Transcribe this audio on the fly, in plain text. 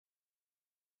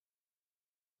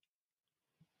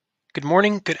Good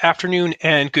morning, good afternoon,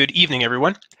 and good evening,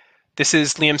 everyone. This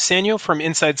is Liam Sanyo from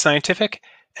Inside Scientific,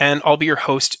 and I'll be your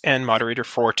host and moderator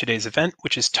for today's event,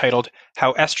 which is titled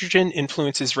How Estrogen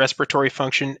Influences Respiratory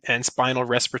Function and Spinal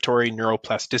Respiratory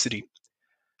Neuroplasticity.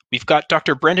 We've got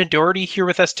Dr. Brendan Dougherty here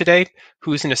with us today,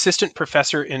 who is an assistant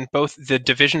professor in both the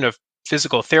Division of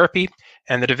Physical Therapy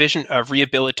and the Division of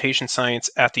Rehabilitation Science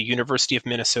at the University of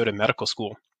Minnesota Medical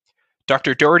School.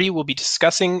 Dr. Dougherty will be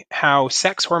discussing how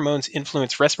sex hormones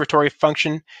influence respiratory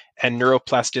function and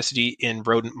neuroplasticity in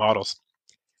rodent models.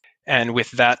 And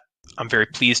with that, I'm very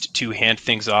pleased to hand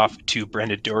things off to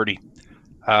Brendan Dougherty.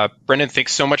 Brendan,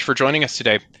 thanks so much for joining us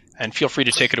today, and feel free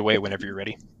to take it away whenever you're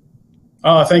ready.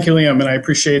 Thank you, Liam, and I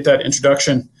appreciate that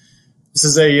introduction. This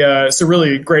is it's a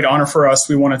really great honor for us.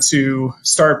 We wanted to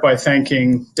start by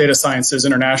thanking Data Sciences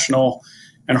International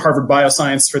and Harvard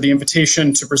Bioscience for the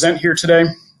invitation to present here today,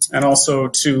 and also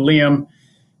to Liam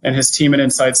and his team at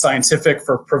Inside Scientific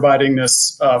for providing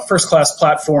this first-class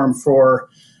platform for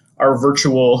our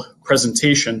virtual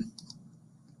presentation.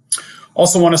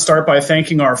 Also want to start by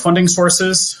thanking our funding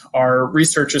sources. Our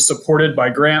research is supported by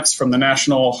grants from the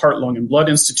National Heart, Lung, and Blood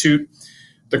Institute,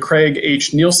 the Craig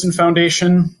H. Nielsen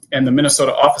Foundation, and the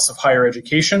Minnesota Office of Higher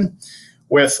Education,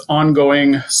 with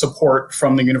ongoing support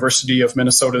from the University of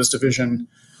Minnesota's Division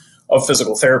of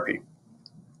Physical Therapy.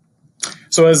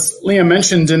 So as Liam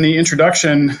mentioned in the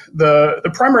introduction, the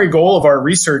primary goal of our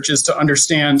research is to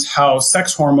understand how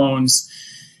sex hormones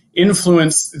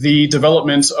influence the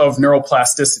development of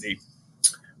neuroplasticity.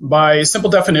 By simple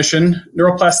definition,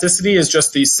 neuroplasticity is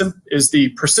just the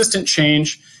persistent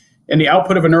change in the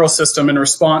output of a neural system in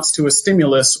response to a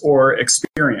stimulus or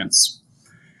experience.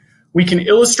 We can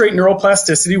illustrate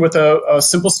neuroplasticity with a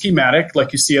simple schematic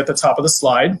like you see at the top of the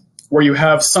slide, where you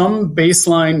have some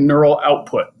baseline neural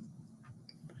output.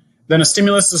 Then a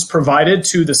stimulus is provided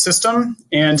to the system,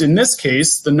 and in this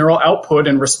case, the neural output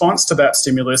in response to that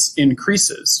stimulus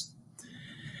increases.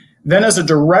 Then as a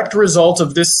direct result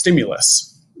of this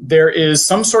stimulus, there is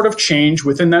some sort of change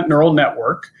within that neural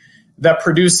network that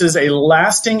produces a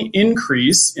lasting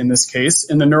increase, in this case,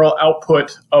 in the neural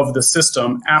output of the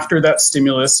system after that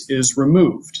stimulus is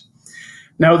removed.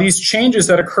 Now, these changes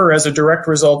that occur as a direct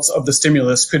result of the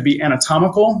stimulus could be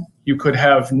anatomical. You could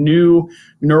have new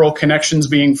neural connections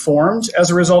being formed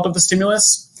as a result of the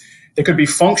stimulus. They could be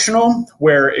functional,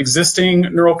 where existing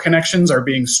neural connections are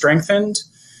being strengthened.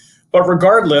 But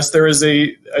regardless, there is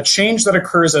a change that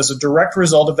occurs as a direct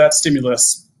result of that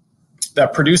stimulus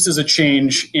that produces a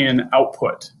change in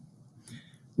output.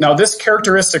 Now, this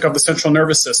characteristic of the central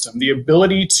nervous system, the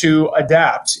ability to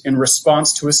adapt in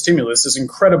response to a stimulus, is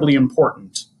incredibly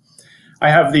important. I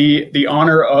have the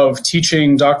honor of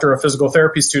teaching Doctor of Physical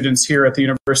Therapy students here at the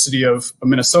University of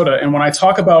Minnesota. And when I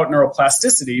talk about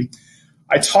neuroplasticity,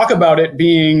 I talk about it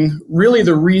being really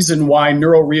the reason why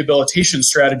neurorehabilitation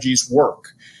strategies work.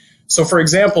 So for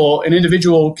example, an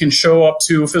individual can show up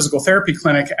to a physical therapy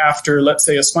clinic after, let's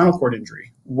say, a spinal cord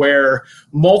injury, where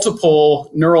multiple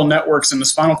neural networks in the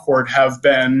spinal cord have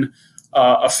been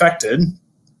affected.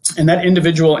 And that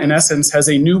individual, in essence, has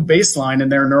a new baseline in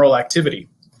their neural activity.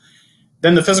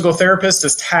 Then the physical therapist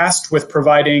is tasked with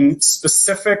providing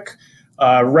specific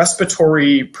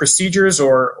respiratory procedures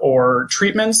or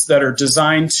treatments that are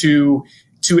designed to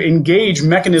engage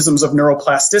mechanisms of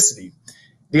neuroplasticity.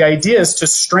 The idea is to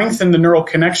strengthen the neural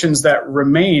connections that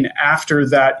remain after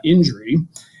that injury.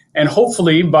 And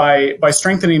hopefully by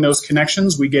strengthening those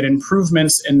connections, we get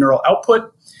improvements in neural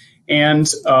output and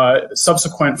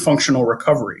subsequent functional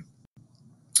recovery.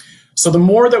 So the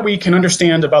more that we can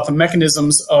understand about the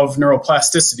mechanisms of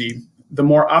neuroplasticity, the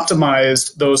more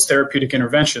optimized those therapeutic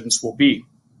interventions will be.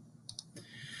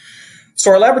 So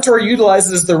our laboratory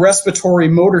utilizes the respiratory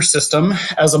motor system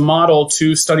as a model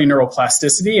to study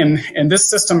neuroplasticity, and this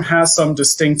system has some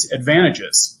distinct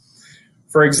advantages.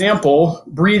 For example,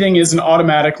 breathing is an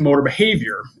automatic motor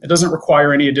behavior. It doesn't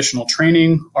require any additional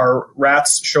training. Our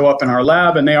rats show up in our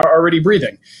lab and they are already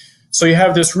breathing. So you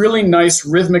have this really nice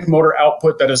rhythmic motor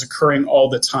output that is occurring all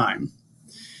the time.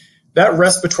 That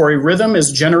respiratory rhythm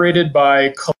is generated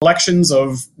by collections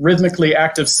of rhythmically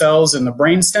active cells in the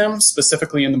brainstem,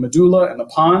 specifically in the medulla and the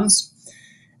pons.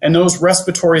 And those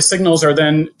respiratory signals are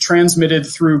then transmitted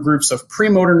through groups of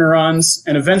premotor neurons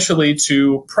and eventually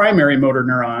to primary motor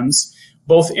neurons,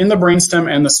 both in the brainstem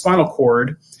and the spinal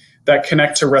cord, that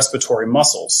connect to respiratory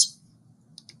muscles.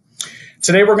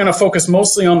 Today we're going to focus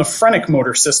mostly on the phrenic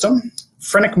motor system.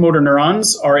 Phrenic motor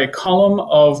neurons are a column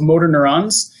of motor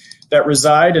neurons that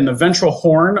reside in the ventral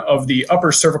horn of the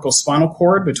upper cervical spinal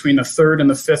cord between the third and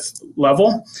the fifth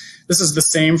level. This is the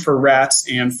same for rats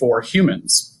and for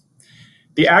humans.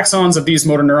 The axons of these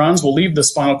motor neurons will leave the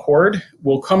spinal cord,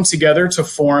 will come together to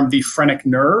form the phrenic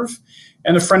nerve,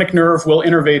 and the phrenic nerve will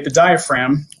innervate the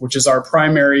diaphragm, which is our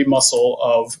primary muscle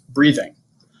of breathing.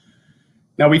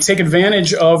 Now, we take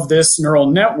advantage of this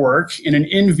neural network in an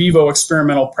in vivo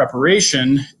experimental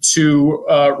preparation to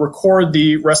record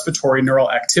the respiratory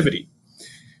neural activity.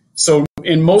 So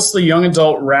in mostly young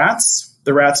adult rats,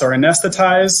 the rats are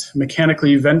anesthetized,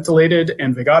 mechanically ventilated,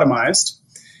 and vagotomized.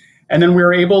 And then we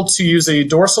were able to use a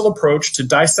dorsal approach to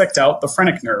dissect out the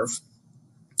phrenic nerve.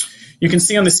 You can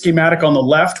see on the schematic on the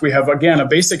left, we have, again, a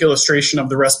basic illustration of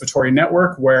the respiratory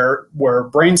network where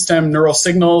brainstem neural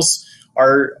signals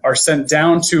are sent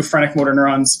down to phrenic motor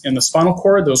neurons in the spinal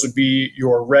cord. Those would be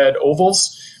your red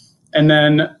ovals. And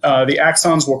then the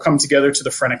axons will come together to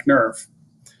the phrenic nerve.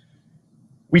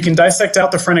 We can dissect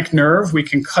out the phrenic nerve. We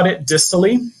can cut it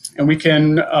distally, and we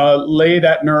can lay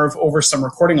that nerve over some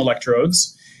recording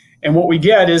electrodes. And what we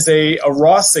get is a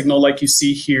raw signal like you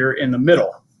see here in the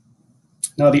middle.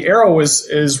 Now, the arrow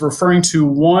is referring to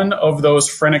one of those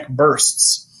phrenic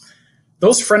bursts.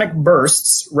 Those phrenic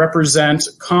bursts represent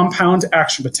compound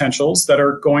action potentials that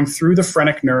are going through the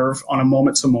phrenic nerve on a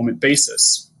moment-to-moment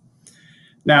basis.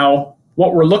 Now,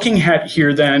 what we're looking at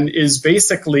here then is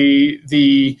basically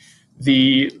the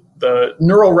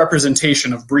neural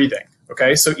representation of breathing.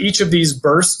 Okay, so each of these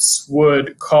bursts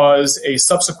would cause a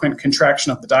subsequent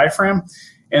contraction of the diaphragm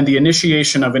and the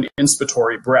initiation of an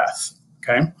inspiratory breath.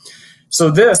 Okay,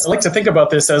 so I like to think about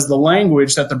this as the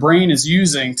language that the brain is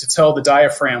using to tell the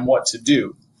diaphragm what to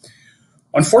do.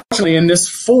 Unfortunately, in this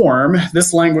form,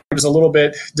 this language is a little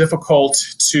bit difficult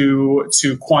to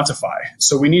quantify.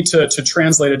 So we need to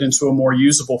translate it into a more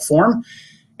usable form.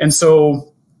 And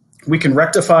so we can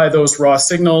rectify those raw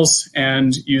signals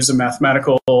and use a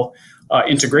mathematical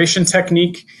integration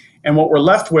technique. And what we're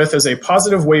left with is a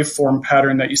positive waveform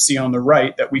pattern that you see on the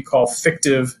right that we call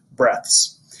fictive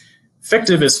breaths.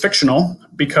 Fictive is fictional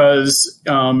because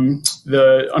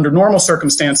under normal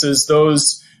circumstances,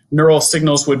 those neural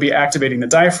signals would be activating the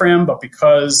diaphragm, but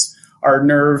because our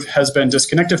nerve has been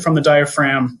disconnected from the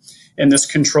diaphragm in this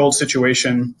controlled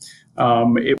situation,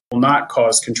 it will not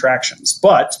cause contractions.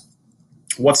 But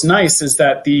what's nice is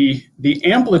that the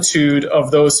amplitude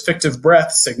of those fictive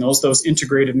breath signals, those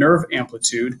integrated nerve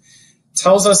amplitude,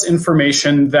 tells us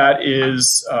information that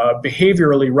is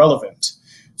behaviorally relevant.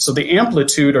 So the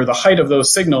amplitude or the height of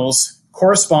those signals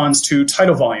corresponds to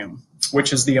tidal volume,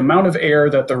 which is the amount of air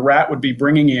that the rat would be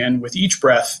bringing in with each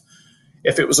breath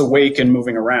if it was awake and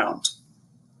moving around.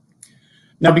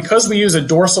 Now, because we use a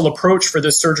dorsal approach for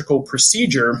this surgical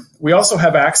procedure, we also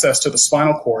have access to the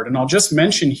spinal cord. And I'll just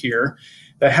mention here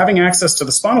that having access to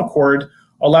the spinal cord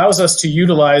allows us to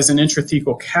utilize an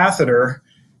intrathecal catheter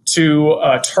to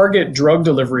target drug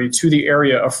delivery to the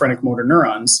area of phrenic motor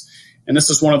neurons. And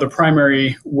this is one of the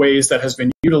primary ways that has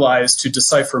been utilized to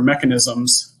decipher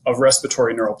mechanisms of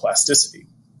respiratory neuroplasticity.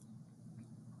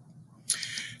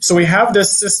 So we have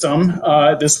this system,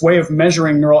 this way of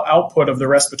measuring neural output of the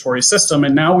respiratory system,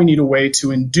 and now we need a way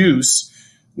to induce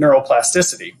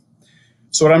neuroplasticity.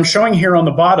 So what I'm showing here on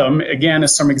the bottom, again,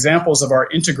 is some examples of our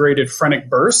integrated phrenic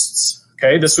bursts.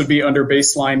 Okay, this would be under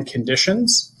baseline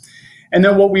conditions. And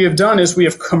then what we have done is we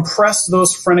have compressed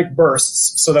those phrenic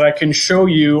bursts so that I can show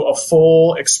you a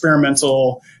full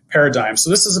experimental paradigm. So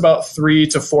this is about 3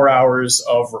 to 4 hours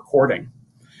of recording.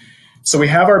 So we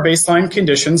have our baseline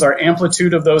conditions, our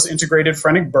amplitude of those integrated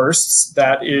phrenic bursts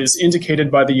that is indicated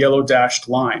by the yellow dashed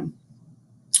line.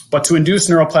 But to induce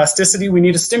neuroplasticity, we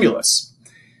need a stimulus.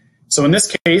 So in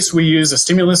this case, we use a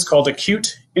stimulus called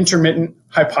acute intermittent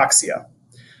hypoxia.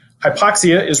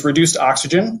 Hypoxia is reduced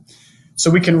oxygen. So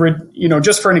we can,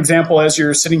 just for an example, as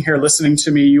you're sitting here listening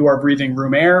to me, you are breathing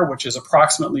room air, which is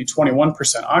approximately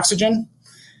 21% oxygen.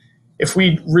 If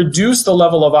we reduce the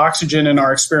level of oxygen in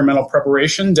our experimental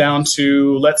preparation down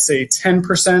to, let's say,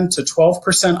 10% to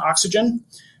 12% oxygen,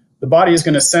 the body is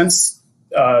going to sense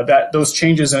that those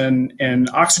changes in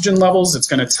oxygen levels. It's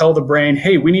going to tell the brain,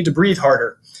 hey, we need to breathe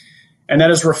harder. And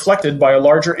that is reflected by a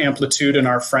larger amplitude in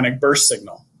our phrenic burst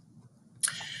signal.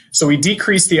 So we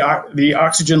decrease the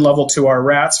oxygen level to our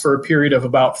rats for a period of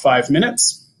about 5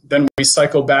 minutes. Then we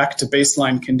cycle back to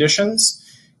baseline conditions,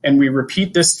 and we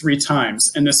repeat this 3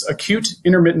 times. And this acute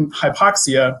intermittent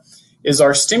hypoxia is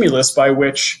our stimulus by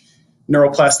which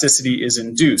neuroplasticity is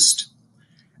induced.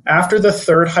 After the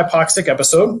 3rd hypoxic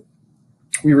episode,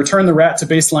 we return the rat to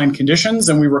baseline conditions,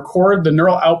 and we record the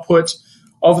neural output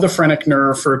of the phrenic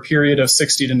nerve for a period of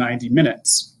 60 to 90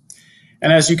 minutes.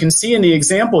 And as you can see in the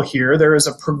example here, there is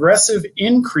a progressive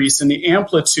increase in the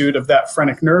amplitude of that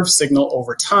phrenic nerve signal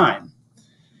over time.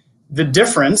 The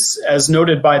difference, as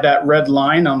noted by that red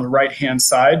line on the right-hand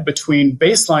side, between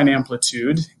baseline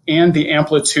amplitude and the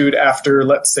amplitude after,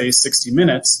 let's say, 60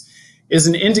 minutes, is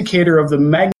an indicator of the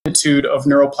magnitude of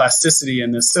neuroplasticity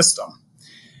in this system.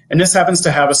 And this happens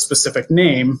to have a specific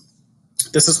name.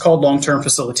 This is called long-term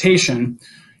facilitation.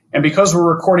 And because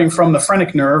we're recording from the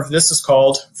phrenic nerve, this is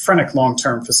called phrenic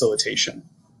long-term facilitation.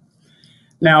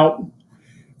 Now,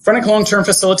 phrenic long-term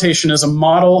facilitation is a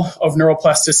model of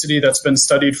neuroplasticity that's been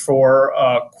studied for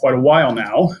quite a while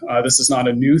now. This is not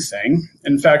a new thing.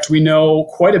 In fact, we know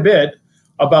quite a bit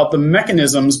about the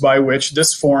mechanisms by which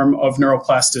this form of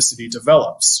neuroplasticity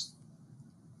develops.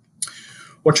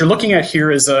 What you're looking at here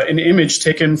is an image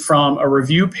taken from a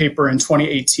review paper in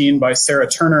 2018 by Sarah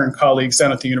Turner and colleagues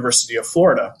down at the University of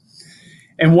Florida.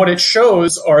 And what it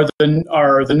shows are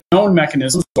the known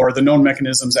mechanisms, or the known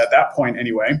mechanisms at that point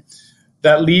anyway,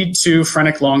 that lead to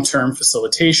phrenic long-term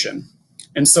facilitation.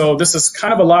 And so this is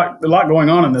kind of a lot going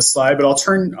on in this slide, but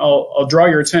I'll draw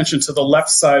your attention to the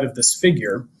left side of this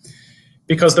figure,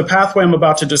 because the pathway I'm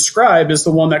about to describe is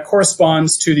the one that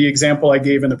corresponds to the example I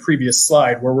gave in the previous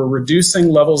slide, where we're reducing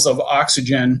levels of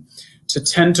oxygen to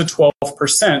 10 to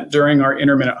 12% during our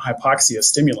intermittent hypoxia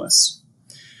stimulus.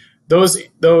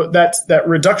 That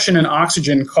reduction in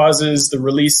oxygen causes the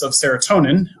release of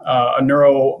serotonin, a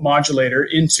neuromodulator,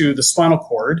 into the spinal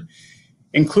cord,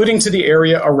 including to the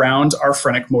area around our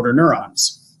phrenic motor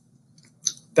neurons.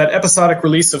 That episodic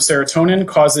release of serotonin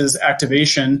causes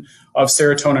activation of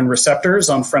serotonin receptors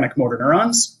on phrenic motor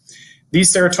neurons.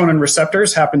 These serotonin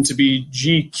receptors happen to be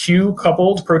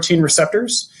GQ-coupled protein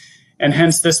receptors, and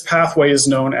hence this pathway is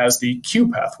known as the Q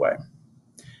pathway.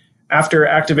 After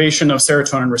activation of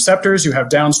serotonin receptors, you have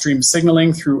downstream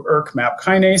signaling through ERK-MAP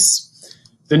kinase,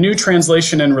 the new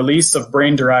translation and release of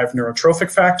brain-derived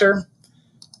neurotrophic factor,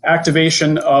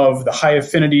 activation of the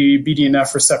high-affinity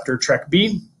BDNF receptor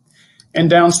TrkB, and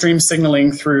downstream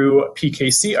signaling through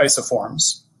PKC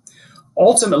isoforms.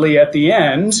 Ultimately, at the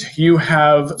end, you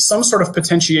have some sort of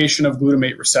potentiation of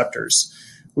glutamate receptors.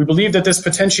 We believe that this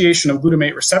potentiation of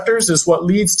glutamate receptors is what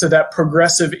leads to that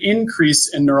progressive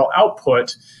increase in neural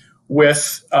output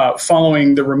with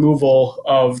following the removal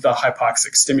of the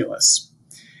hypoxic stimulus.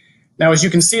 Now, as you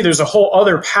can see, there's a whole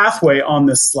other pathway on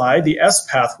this slide, the S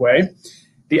pathway.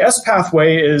 The S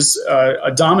pathway is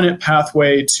a dominant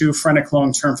pathway to phrenic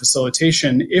long-term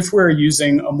facilitation if we're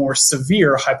using a more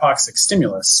severe hypoxic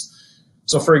stimulus.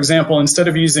 So for example, instead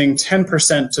of using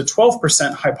 10% to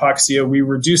 12% hypoxia, we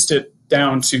reduced it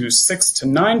down to 6 to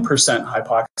 9%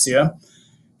 hypoxia.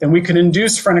 Then we can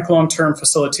induce phrenic long-term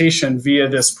facilitation via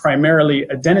this primarily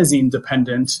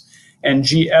adenosine-dependent and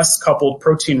GS-coupled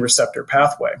protein receptor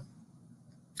pathway.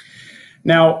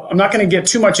 Now, I'm not going to get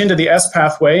too much into the S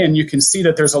pathway, and you can see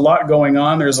that there's a lot going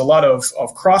on. There's a lot of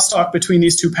crosstalk between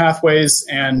these two pathways,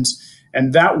 and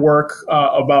that work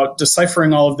about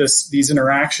deciphering all of these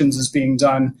interactions is being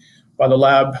done by the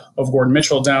lab of Gordon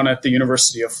Mitchell down at the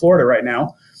University of Florida right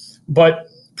now. But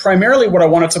primarily what I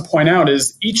wanted to point out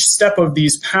is each step of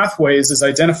these pathways is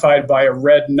identified by a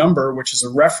red number, which is a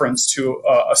reference to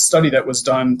a study that was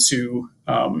done to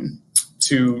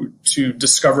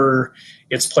discover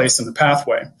its place in the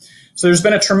pathway. So there's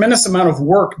been a tremendous amount of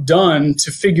work done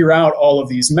to figure out all of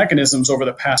these mechanisms over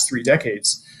the past 3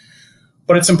 decades.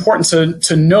 But it's important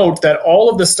to note that all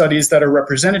of the studies that are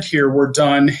represented here were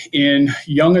done in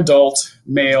young adult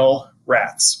male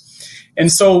rats.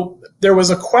 And so there was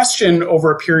a question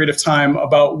over a period of time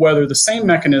about whether the same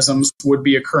mechanisms would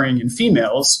be occurring in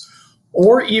females,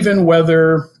 or even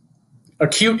whether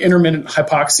acute intermittent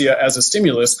hypoxia as a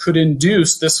stimulus could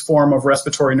induce this form of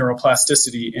respiratory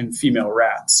neuroplasticity in female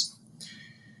rats.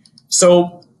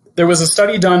 So there was a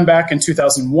study done back in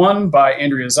 2001 by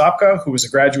Andrea Zopka, who was a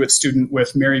graduate student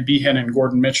with Mary Behan and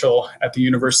Gordon Mitchell at the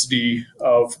University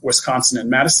of Wisconsin in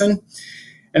Madison.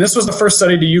 And this was the first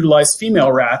study to utilize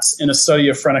female rats in a study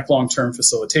of phrenic long-term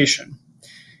facilitation.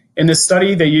 In this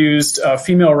study, they used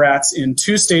female rats in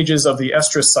 2 stages of the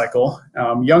estrus cycle,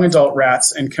 young adult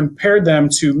rats, and compared them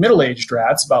to middle-aged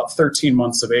rats, about 13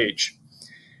 months of age.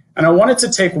 And I wanted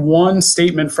to take one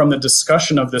statement from the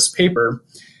discussion of this paper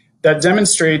that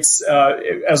demonstrates,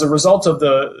 as a result of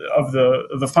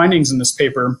the findings in this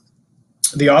paper,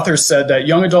 the authors said that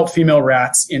young adult female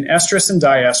rats in estrus and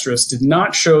diestrus did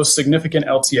not show significant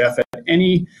LTF at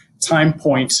any time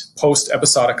point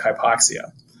post-episodic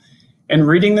hypoxia. And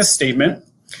reading this statement,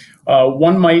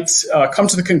 one might come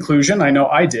to the conclusion, I know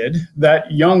I did,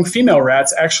 that young female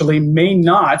rats actually may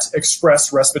not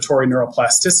express respiratory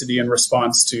neuroplasticity in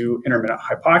response to intermittent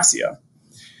hypoxia.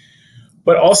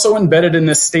 But also embedded in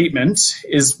this statement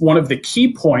is one of the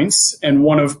key points and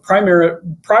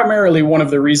primarily one of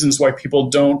the reasons why people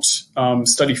don't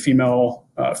study female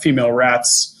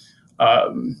rats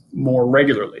more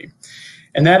regularly.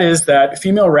 And that is that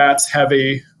female rats have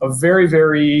a very,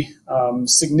 very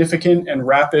significant and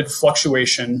rapid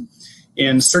fluctuation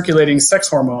in circulating sex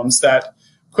hormones that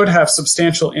could have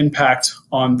substantial impact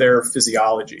on their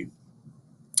physiology.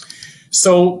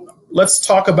 So let's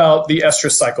talk about the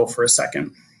estrus cycle for a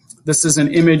second. This is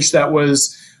an image that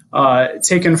was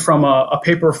taken from a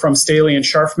paper from Staley and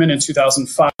Scharfman in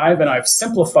 2005, and I've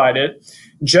simplified it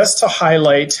just to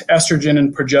highlight estrogen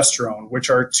and progesterone, which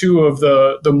are two of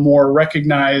the more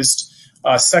recognized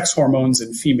sex hormones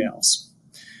in females.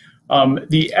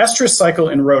 The estrus cycle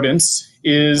in rodents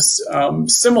is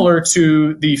similar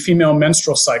to the female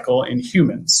menstrual cycle in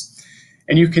humans.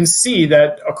 And you can see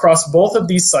that across both of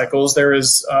these cycles, there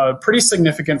is pretty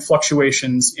significant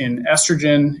fluctuations in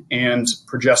estrogen and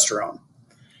progesterone.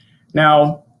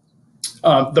 Now,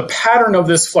 the pattern of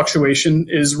this fluctuation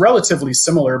is relatively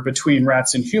similar between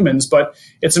rats and humans, but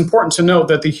it's important to note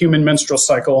that the human menstrual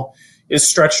cycle is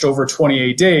stretched over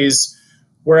 28 days,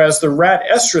 whereas the rat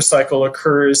estrus cycle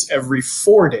occurs every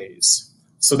 4 days.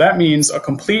 So that means a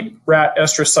complete rat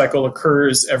estrus cycle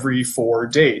occurs every 4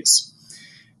 days.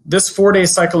 This 4-day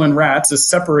cycle in rats is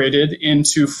separated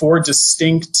into 4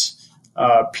 distinct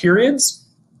periods.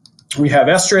 We have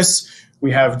estrus,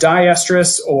 we have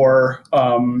diestrus, or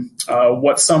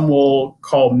what some will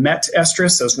call met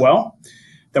estrus as well.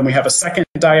 Then we have a second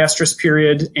diestrus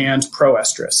period and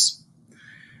proestrus.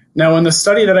 Now, in the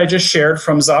study that I just shared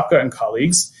from Zapka and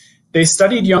colleagues, they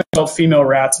studied young adult female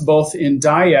rats both in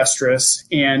diestrus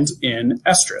and in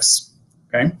estrus.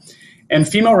 Okay? And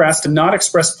female rats did not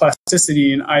express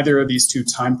plasticity in either of these 2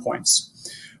 time points.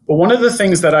 But one of the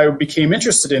things that I became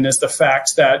interested in is the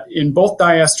fact that in both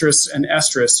diestrus and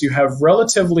estrus, you have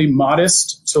relatively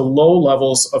modest to low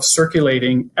levels of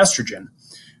circulating estrogen,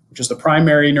 which is the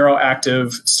primary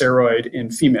neuroactive steroid in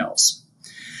females.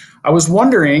 I was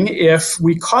wondering if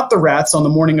we caught the rats on the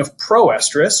morning of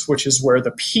proestrus, which is where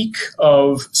the peak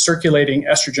of circulating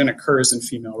estrogen occurs in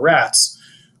female rats,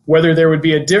 whether there would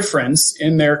be a difference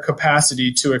in their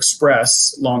capacity to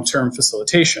express long-term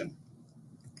facilitation.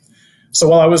 So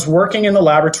while I was working in the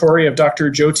laboratory of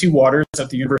Dr. Jyoti Waters at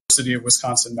the University of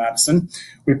Wisconsin-Madison,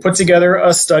 we put together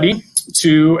a study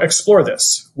to explore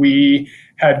this. We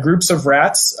had groups of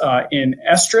rats in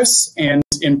estrus and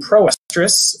in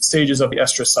proestrus stages of the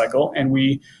estrus cycle, and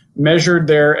we measured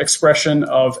their expression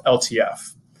of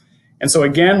LTF. And so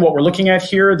again, what we're looking at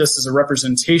here, this is a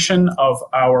representation of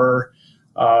our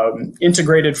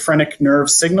integrated phrenic nerve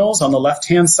signals on the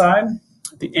left-hand side.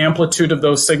 The amplitude of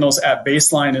those signals at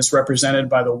baseline is represented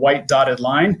by the white dotted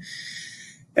line.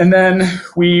 And then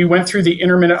we went through the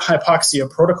intermittent hypoxia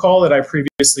protocol that I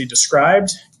previously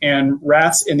described, and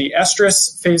rats in the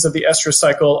estrus phase of the estrus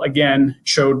cycle, again,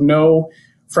 showed no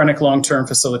phrenic long-term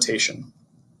facilitation.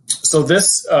 So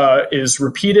this is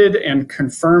repeated and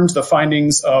confirmed the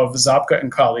findings of Zapka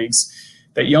and colleagues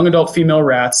that young adult female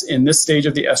rats in this stage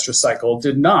of the estrus cycle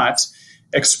did not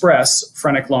express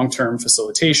phrenic long-term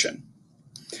facilitation.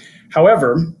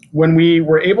 However, when we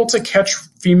were able to catch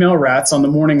female rats on the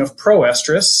morning of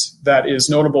proestrus, that is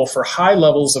notable for high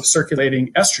levels of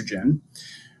circulating estrogen,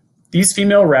 these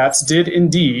female rats did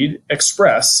indeed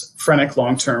express phrenic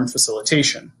long-term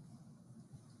facilitation.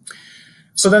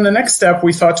 So then the next step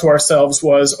we thought to ourselves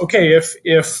was, okay,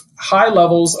 if high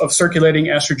levels of circulating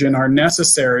estrogen are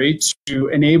necessary to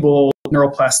enable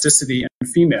neuroplasticity in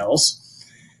females,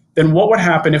 then what would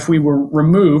happen if we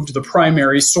removed the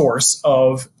primary source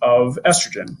of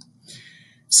estrogen?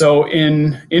 So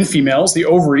in females, the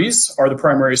ovaries are the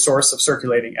primary source of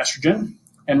circulating estrogen,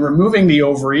 and removing the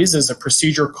ovaries is a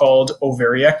procedure called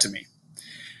ovariectomy.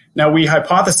 Now, we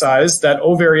hypothesized that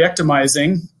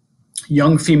ovariectomizing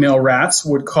young female rats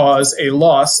would cause a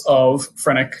loss of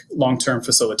phrenic long-term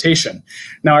facilitation.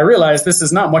 Now, I realize this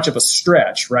is not much of a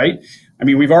stretch, right? I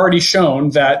mean, we've already shown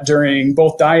that during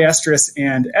both diestrus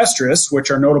and estrus, which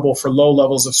are notable for low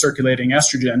levels of circulating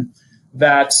estrogen,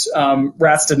 that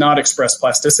rats did not express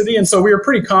plasticity. And so we were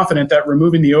pretty confident that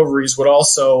removing the ovaries would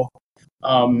also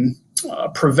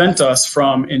prevent us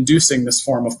from inducing this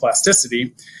form of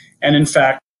plasticity. And in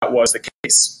fact, that was the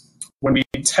case. When we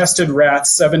tested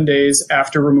rats 7 days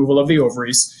after removal of the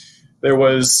ovaries, there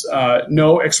was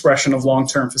no expression of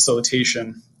long-term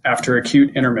facilitation after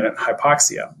acute intermittent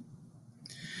hypoxia.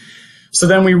 So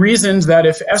then we reasoned that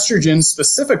if estrogen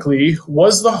specifically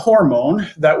was the hormone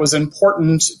that was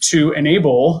important to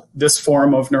enable this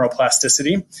form of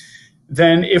neuroplasticity,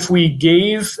 then if we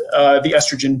gave the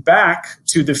estrogen back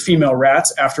to the female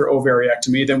rats after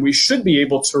ovariectomy, then we should be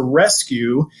able to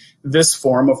rescue this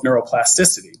form of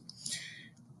neuroplasticity.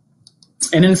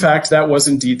 And in fact, that was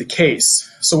indeed the case.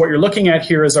 So what you're looking at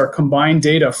here is our combined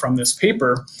data from this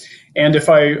paper. And if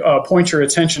I point your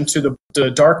attention to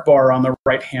the dark bar on the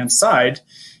right-hand side,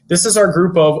 this is our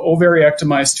group of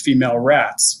ovariectomized female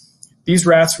rats. These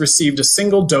rats received a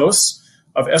single dose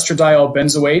of estradiol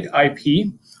benzoate,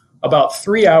 IP, about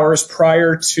 3 hours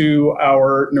prior to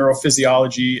our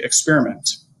neurophysiology experiment.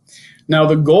 Now,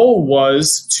 the goal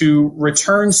was to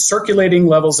return circulating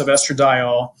levels of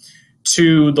estradiol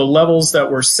to the levels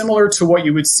that were similar to what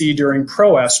you would see during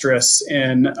proestrus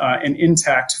in an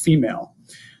intact female.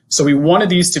 So we wanted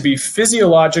these to be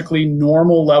physiologically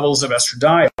normal levels of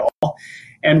estradiol.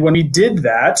 And when we did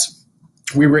that,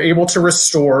 we were able to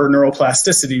restore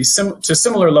neuroplasticity to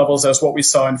similar levels as what we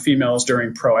saw in females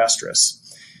during proestrus.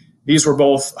 These were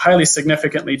both highly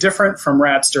significantly different from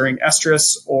rats during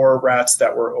estrus or rats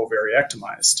that were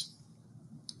ovariectomized.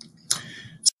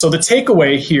 So the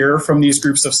takeaway here from these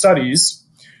groups of studies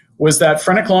was that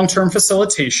phrenic long-term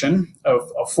facilitation,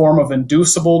 of a form of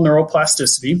inducible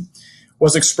neuroplasticity,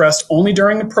 was expressed only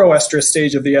during the proestrus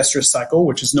stage of the estrus cycle,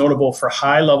 which is notable for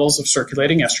high levels of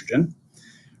circulating estrogen.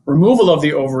 Removal of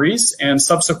the ovaries and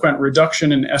subsequent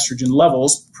reduction in estrogen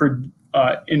levels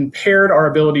impaired our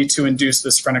ability to induce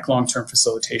this phrenic long-term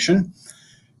facilitation.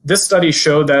 This study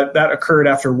showed that that occurred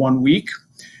after 1 week.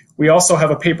 We also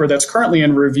have a paper that's currently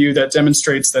in review that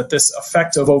demonstrates that this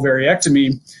effect of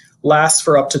ovariectomy lasts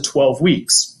for up to 12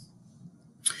 weeks.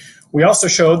 We also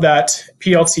showed that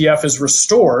PLTF is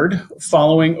restored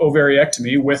following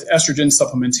ovariectomy with estrogen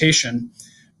supplementation,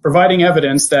 providing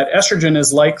evidence that estrogen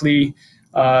is likely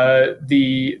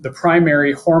the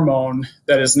primary hormone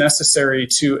that is necessary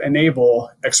to enable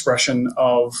expression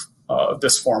of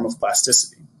this form of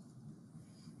plasticity.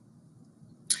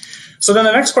 So then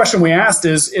the next question we asked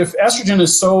is, if estrogen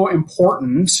is so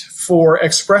important for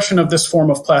expression of this form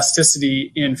of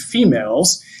plasticity in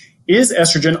females, is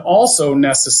estrogen also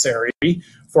necessary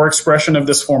for expression of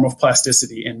this form of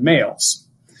plasticity in males?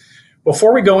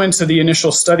 Before we go into the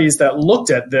initial studies that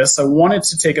looked at this, I wanted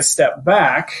to take a step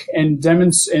back and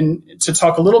to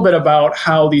talk a little bit about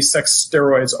how these sex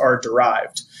steroids are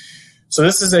derived. So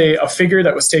this is a figure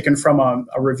that was taken from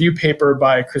a review paper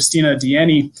by Christina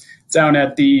Dieni down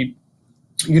at the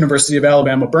University of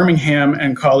Alabama, Birmingham,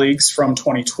 and colleagues from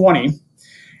 2020. And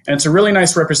it's a really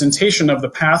nice representation of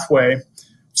the pathway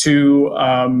to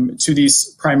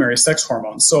these primary sex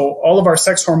hormones. So all of our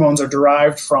sex hormones are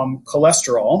derived from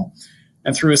cholesterol,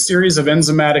 and through a series of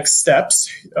enzymatic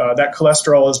steps, that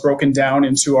cholesterol is broken down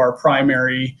into our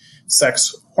primary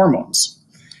sex hormones.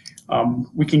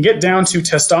 We can get down to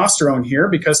testosterone here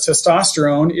because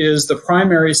testosterone is the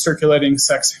primary circulating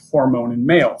sex hormone in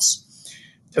males.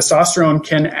 Testosterone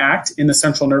can act in the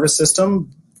central nervous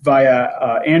system via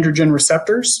androgen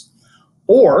receptors,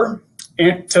 or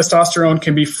testosterone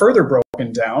can be further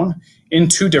broken down in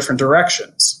two different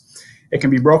directions. It can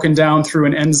be broken down through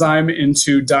an enzyme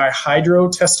into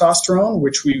dihydrotestosterone,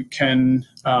 which we can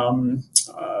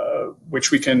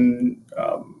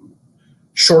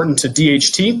shorten to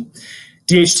DHT.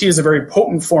 DHT is a very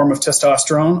potent form of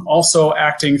testosterone, also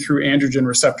acting through androgen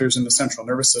receptors in the central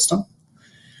nervous system.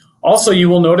 Also, you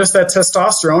will notice that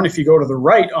testosterone, if you go to the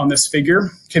right on this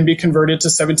figure, can be converted to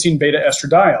 17-beta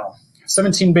estradiol.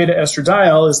 17-beta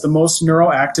estradiol is the most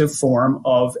neuroactive form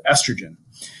of estrogen.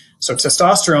 So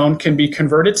testosterone can be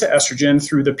converted to estrogen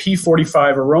through the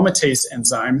p45 aromatase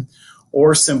enzyme,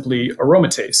 or simply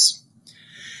aromatase.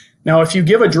 Now, if you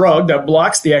give a drug that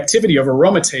blocks the activity of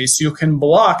aromatase, you can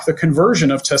block the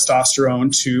conversion of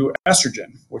testosterone to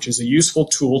estrogen, which is a useful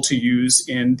tool to use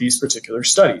in these particular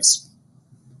studies.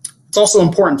 It's also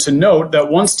important to note that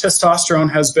once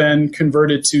testosterone has been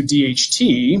converted to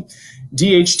DHT,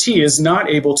 DHT is not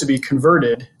able to be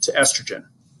converted to estrogen,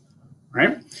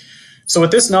 right? So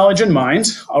with this knowledge in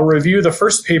mind, I'll review the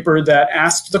first paper that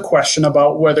asked the question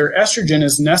about whether estrogen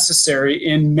is necessary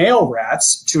in male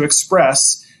rats to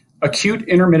express acute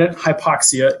intermittent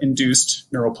hypoxia-induced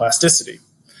neuroplasticity.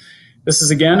 This is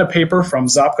again a paper from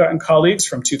Zapka and colleagues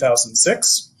from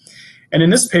 2006. And in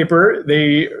this paper,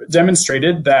 they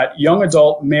demonstrated that young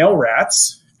adult male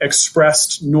rats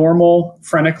expressed normal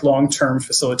phrenic long-term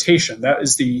facilitation. That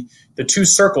is the two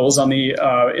circles on the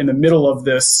in the middle of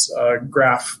this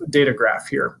data graph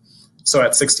here. So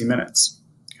at 60 minutes.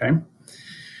 Okay.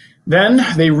 Then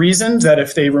they reasoned that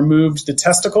if they removed the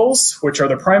testicles, which are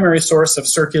the primary source of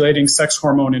circulating sex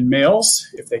hormone in males,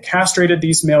 if they castrated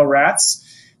these male rats,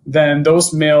 then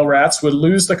those male rats would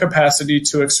lose the capacity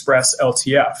to express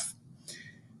LTF.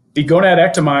 The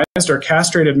gonadectomized or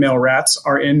castrated male rats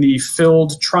are in the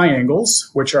filled triangles,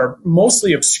 which are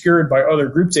mostly obscured by other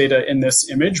group data in this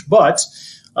image, but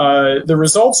the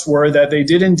results were that they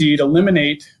did indeed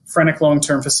eliminate phrenic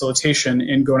long-term facilitation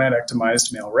in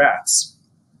gonadectomized male rats.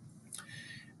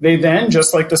 They then,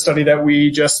 just like the study that we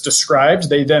just described,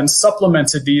 they then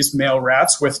supplemented these male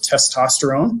rats with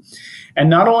testosterone. And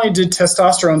not only did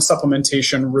testosterone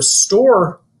supplementation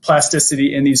restore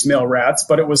plasticity in these male rats,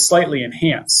 but it was slightly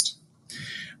enhanced.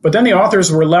 But then the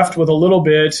authors were left with a little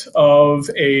bit of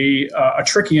a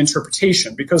tricky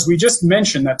interpretation, because we just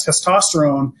mentioned that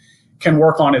testosterone can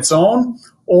work on its own,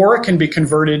 or it can be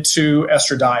converted to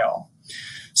estradiol.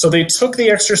 So they took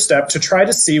the extra step to try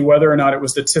to see whether or not it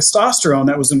was the testosterone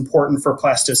that was important for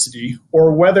plasticity,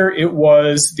 or whether it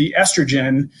was the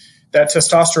estrogen that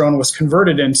testosterone was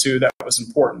converted into that was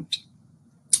important.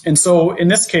 And so in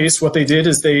this case, what they did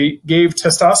is they gave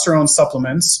testosterone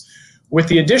supplements with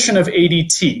the addition of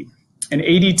ADT. And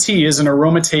ADT is an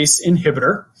aromatase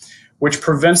inhibitor, which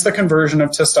prevents the conversion of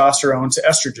testosterone to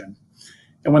estrogen.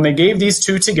 And when they gave these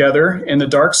two together in the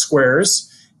dark squares,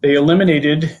 they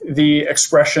eliminated the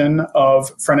expression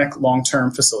of phrenic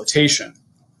long-term facilitation.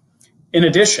 In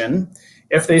addition,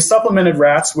 if they supplemented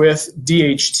rats with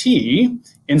DHT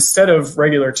instead of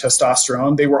regular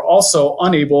testosterone, they were also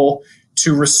unable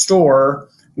to restore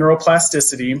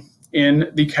neuroplasticity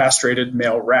in the castrated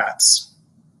male rats.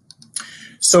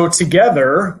 So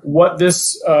together, what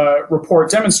this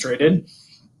report demonstrated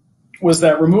was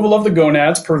that removal of the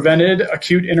gonads prevented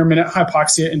acute intermittent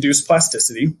hypoxia-induced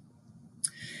plasticity,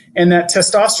 and that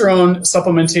testosterone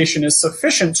supplementation is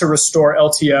sufficient to restore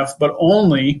LTF, but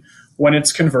only when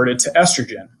it's converted to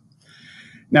estrogen.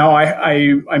 Now,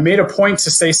 I made a point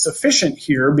to say sufficient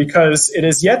here because it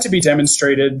is yet to be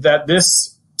demonstrated that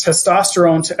this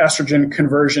testosterone to estrogen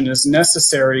conversion is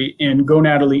necessary in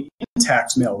gonadally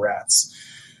intact male rats.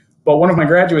 But one of my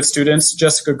graduate students,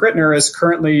 Jessica Grittner, is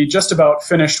currently just about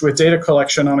finished with data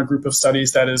collection on a group of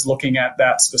studies that is looking at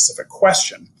that specific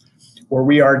question, where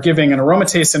we are giving an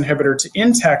aromatase inhibitor to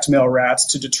intact male rats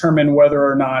to determine whether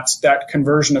or not that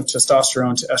conversion of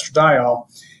testosterone to estradiol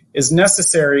is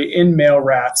necessary in male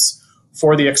rats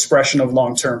for the expression of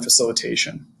long-term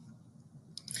facilitation.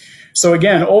 So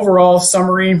again, overall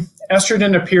summary,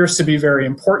 estrogen appears to be very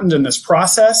important in this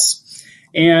process,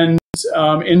 and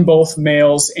in both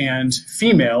males and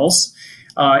females.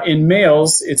 In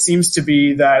males, it seems to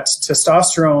be that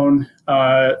testosterone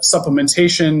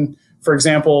supplementation, for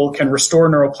example, can restore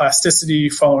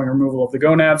neuroplasticity following removal of the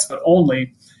gonads, but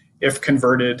only if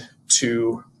converted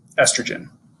to estrogen.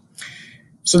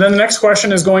 So then the next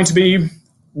question is going to be,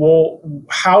 well,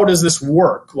 how does this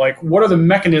work? Like, what are the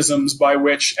mechanisms by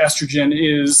which estrogen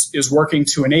is working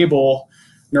to enable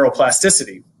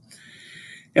neuroplasticity?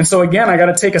 And so again, I got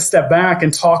to take a step back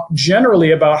and talk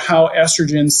generally about how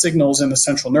estrogen signals in the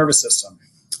central nervous system.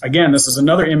 Again, this is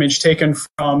another image taken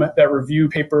from that review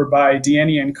paper by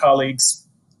Diani and colleagues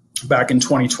back in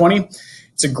 2020.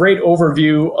 It's a great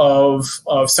overview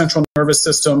of central nervous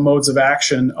system modes of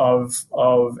action of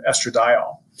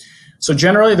estradiol. So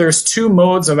generally, there's two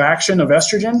modes of action of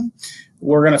estrogen.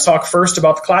 We're going to talk first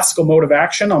about the classical mode of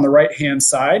action on the right-hand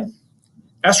side.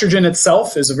 Estrogen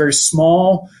itself is a very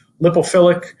small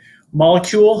lipophilic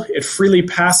molecule. It freely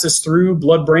passes through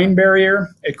blood-brain barrier.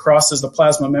 It crosses the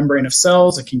plasma membrane of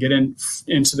cells. It can get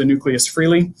into the nucleus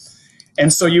freely.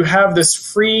 And so you have this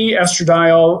free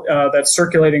estradiol that's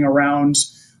circulating around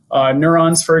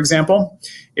neurons, for example.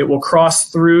 It will cross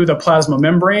through the plasma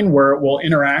membrane where it will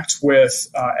interact with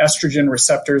estrogen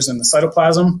receptors in the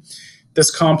cytoplasm. This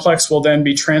complex will then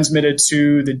be transmitted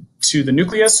to the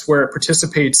nucleus where it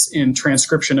participates in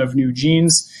transcription of new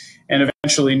genes and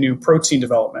eventually new protein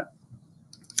development.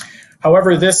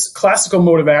 However, this classical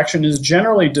mode of action is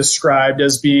generally described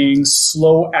as being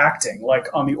slow acting, like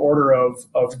on the order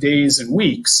of days and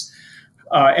weeks,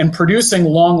 and producing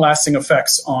long-lasting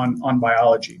effects on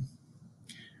biology.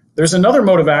 There's another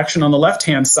mode of action on the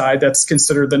left-hand side that's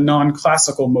considered the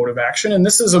non-classical mode of action, and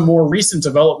this is a more recent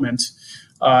development,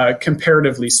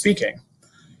 comparatively speaking.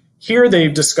 Here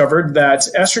they've discovered that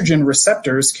estrogen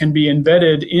receptors can be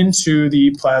embedded into the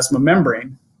plasma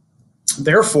membrane.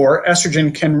 Therefore,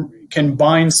 estrogen can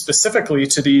bind specifically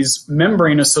to these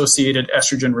membrane-associated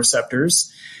estrogen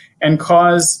receptors and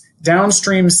cause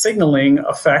downstream signaling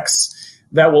effects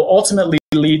that will ultimately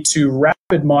lead to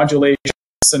rapid modulation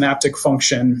of synaptic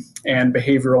function and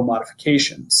behavioral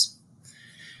modifications.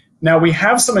 Now, we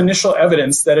have some initial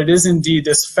evidence that it is indeed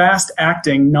this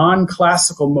fast-acting,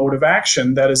 non-classical mode of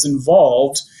action that is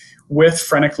involved with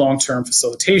phrenic long-term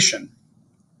facilitation.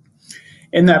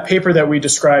 in that paper that we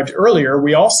described earlier,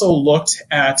 we also looked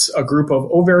at a group of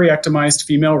ovary-ectomized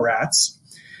female rats,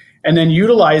 and then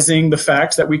utilizing the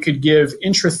fact that we could give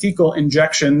intrathecal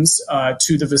injections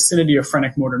to the vicinity of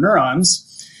phrenic motor neurons,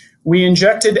 we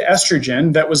injected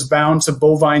estrogen that was bound to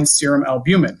bovine serum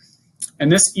albumin.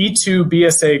 And this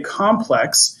E2-BSA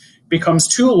complex becomes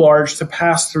too large to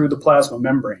pass through the plasma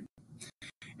membrane.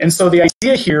 And so the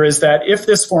idea here is that if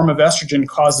this form of estrogen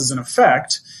causes an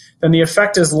effect, then the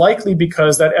effect is likely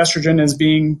because that estrogen is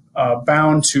being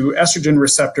bound to estrogen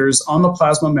receptors on the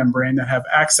plasma membrane that have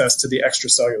access to the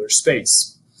extracellular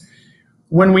space.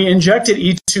 When we injected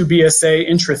E2-BSA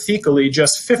intrathecally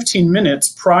just 15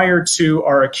 minutes prior to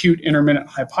our acute intermittent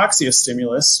hypoxia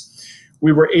stimulus,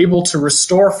 we were able to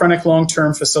restore phrenic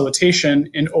long-term facilitation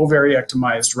in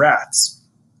ovary-ectomized rats.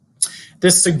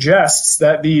 This suggests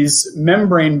that these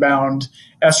membrane-bound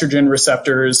estrogen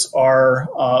receptors are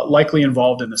likely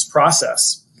involved in this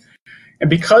process. And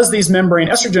because these membrane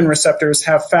estrogen receptors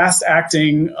have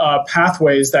fast-acting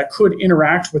pathways that could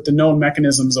interact with the known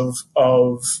mechanisms of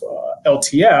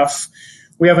LTF,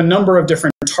 we have a number of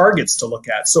different targets to look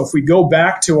at. So if we go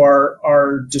back to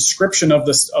our description of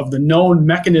the known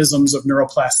mechanisms of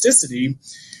neuroplasticity,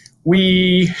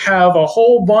 we have a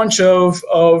whole bunch of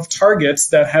targets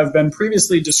that have been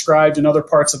previously described in other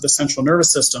parts of the central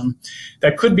nervous system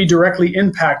that could be directly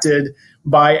impacted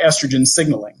by estrogen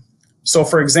signaling. So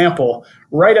for example,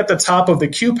 right at the top of the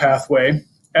Q pathway,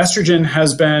 estrogen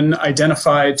has been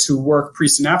identified to work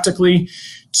presynaptically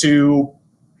to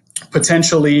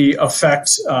potentially affect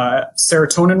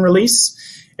serotonin release.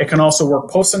 It can also work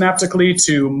postsynaptically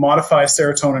to modify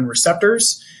serotonin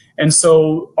receptors. And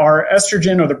so our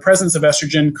estrogen, or the presence of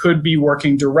estrogen, could be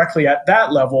working directly at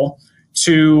that level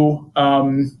to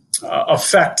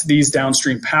affect these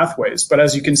downstream pathways. But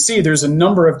as you can see, there's a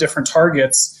number of different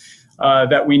targets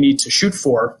that we need to shoot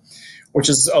for, which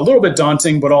is a little bit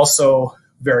daunting, but also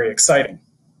very exciting.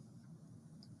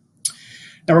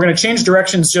 Now we're going to change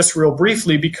directions just real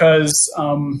briefly because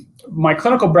my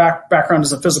clinical background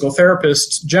as a physical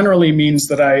therapist generally means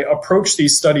that I approach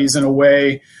these studies in a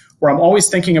way where I'm always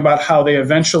thinking about how they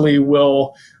eventually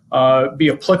will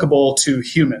be applicable to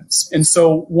humans. And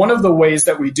so one of the ways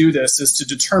that we do this is to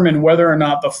determine whether or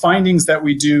not the findings that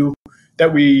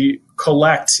we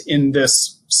collect in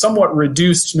this somewhat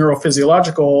reduced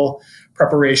neurophysiological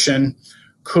preparation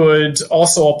could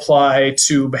also apply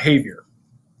to behavior.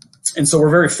 And so we're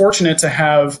very fortunate to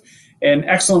have an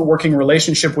excellent working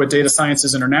relationship with Data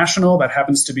Sciences International that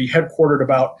happens to be headquartered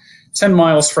about 10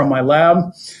 miles from my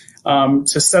lab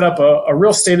to set up a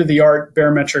real state-of-the-art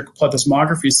barometric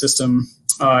plethysmography system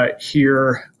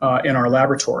here in our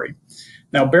laboratory.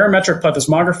 Now, barometric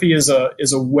plethysmography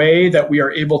is a way that we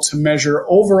are able to measure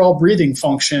overall breathing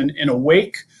function in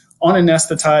awake,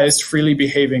 unanesthetized, freely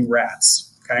behaving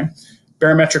rats. Okay.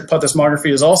 Barometric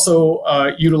plethysmography is also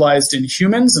utilized in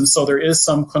humans, and so there is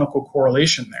some clinical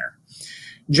correlation there.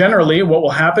 Generally, what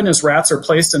will happen is rats are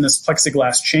placed in this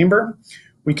plexiglass chamber.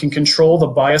 We can control the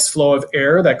bias flow of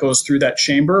air that goes through that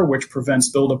chamber, which prevents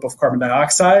buildup of carbon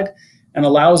dioxide and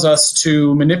allows us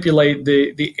to manipulate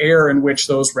the air in which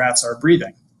those rats are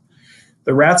breathing.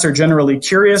 The rats are generally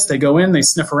curious. They go in, they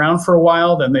sniff around for a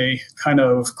while, then they kind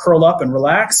of curl up and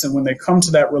relax. And when they come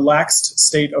to that relaxed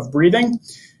state of breathing,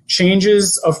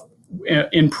 changes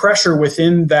in pressure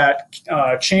within that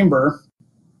chamber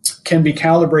can be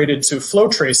calibrated to flow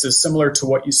traces similar to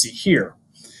what you see here.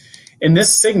 In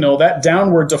this signal, that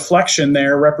downward deflection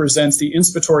there represents the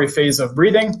inspiratory phase of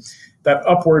breathing. That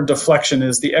upward deflection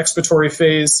is the expiratory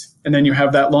phase. And then you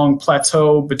have that long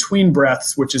plateau between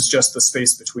breaths, which is just the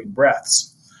space between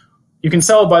breaths. You can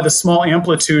tell by the small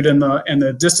amplitude and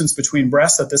the distance between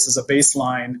breaths that this is a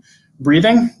baseline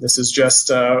breathing. This is just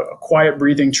a quiet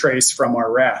breathing trace from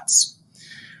our rats.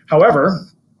 However,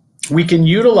 we can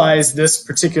utilize this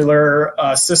particular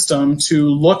system to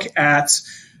look at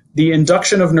the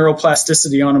induction of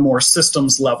neuroplasticity on a more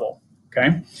systems level.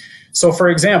 Okay, so for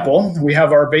example, we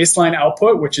have our baseline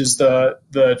output, which is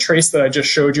the trace that I just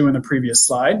showed you in the previous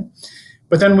slide.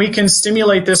 But then we can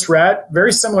stimulate this rat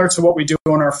very similar to what we do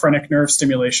in our phrenic nerve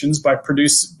stimulations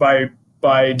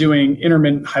by doing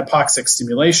intermittent hypoxic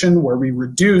stimulation, where we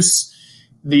reduce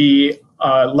the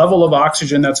level of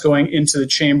oxygen that's going into the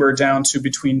chamber down to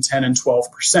between 10 and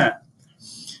 12%.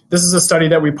 This is a study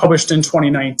that we published in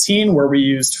 2019 where we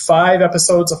used 5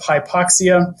 episodes of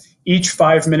hypoxia, each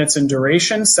 5 minutes in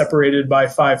duration, separated by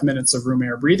 5 minutes of room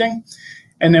air breathing.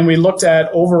 And then we looked at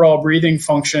overall breathing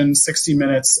function 60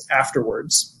 minutes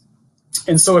afterwards.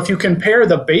 And so if you compare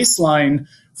the baseline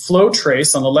flow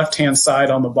trace on the left-hand side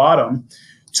on the bottom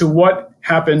to what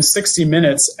happens 60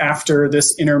 minutes after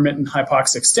this intermittent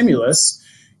hypoxic stimulus,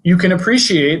 you can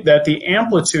appreciate that the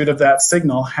amplitude of that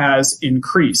signal has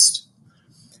increased.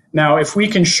 Now, if we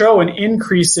can show an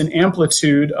increase in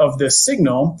amplitude of this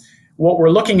signal, what we're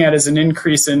looking at is an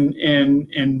increase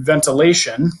in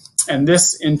ventilation, and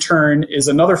this in turn is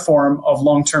another form of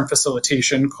long-term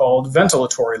facilitation called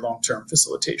ventilatory long-term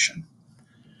facilitation.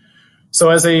 So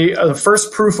as a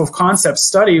first proof of concept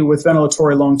study with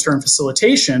ventilatory long-term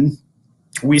facilitation,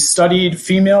 we studied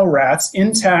female rats,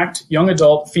 intact young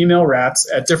adult female rats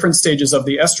at different stages of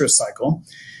the estrous cycle,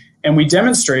 and we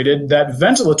demonstrated that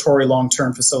ventilatory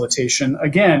long-term facilitation,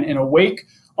 again, in awake,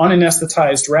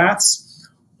 unanesthetized rats,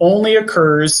 only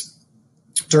occurs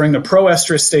during the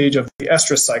proestrus stage of the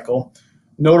estrous cycle,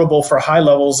 notable for high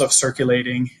levels of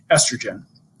circulating estrogen.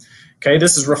 Okay,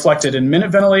 this is reflected in minute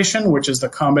ventilation, which is the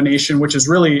combination, which is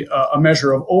really a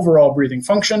measure of overall breathing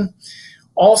function.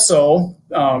 Also,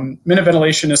 minute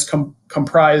ventilation is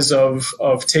comprised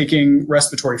of taking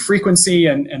respiratory frequency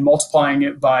and multiplying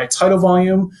it by tidal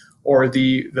volume, or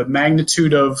the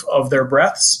magnitude of their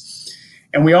breaths.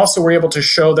 And we also were able to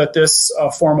show that this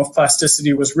form of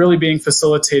plasticity was really being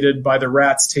facilitated by the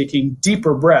rats taking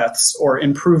deeper breaths or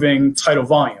improving tidal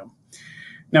volume.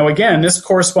 Now, again, this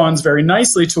corresponds very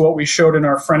nicely to what we showed in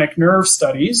our phrenic nerve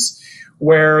studies,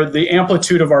 where the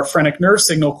amplitude of our phrenic nerve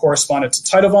signal corresponded to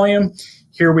tidal volume.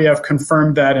 Here we have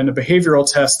confirmed that in a behavioral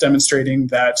test demonstrating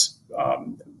that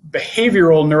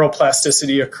behavioral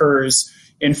neuroplasticity occurs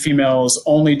in females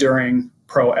only during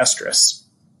proestrus.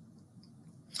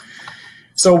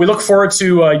 So we look forward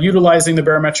to utilizing the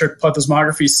barometric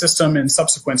plethysmography system in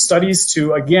subsequent studies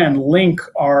to, again, link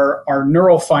our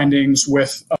neural findings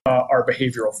with our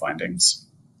behavioral findings.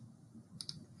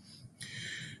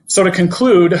 So to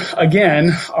conclude,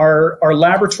 again, our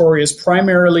laboratory is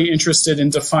primarily interested in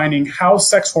defining how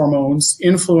sex hormones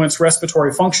influence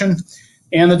respiratory function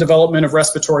and the development of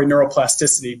respiratory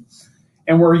neuroplasticity.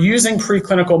 And we're using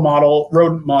preclinical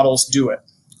rodent models to do it.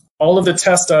 All of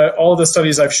the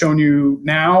studies I've shown you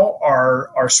now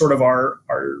are sort of our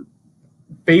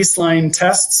baseline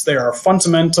tests. They are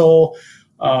fundamental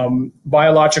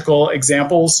biological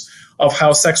examples of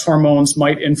how sex hormones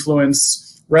might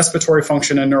influence respiratory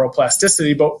function and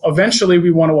neuroplasticity. But eventually, we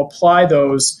want to apply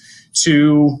those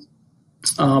to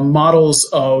models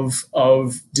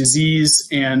of disease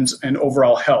and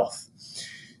overall health.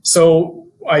 So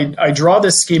I draw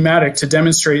this schematic to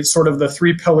demonstrate sort of the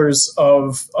three pillars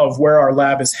of where our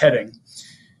lab is heading.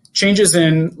 Changes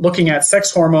in looking at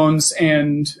sex hormones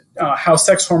and how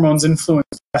sex hormones influence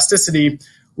plasticity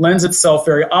lends itself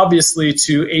very obviously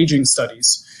to aging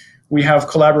studies. We have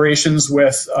collaborations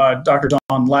with Dr.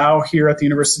 Don Lau here at the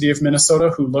University of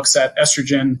Minnesota, who looks at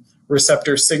estrogen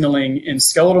receptor signaling in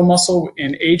skeletal muscle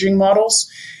in aging models.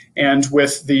 And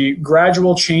with the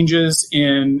gradual changes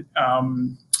in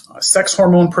sex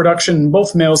hormone production in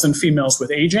both males and females with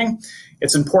aging,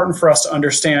 it's important for us to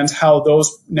understand how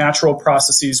those natural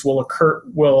processes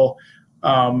will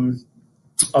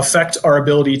affect our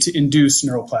ability to induce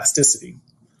neuroplasticity.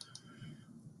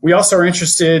 We also are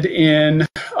interested in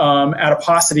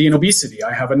adiposity and obesity.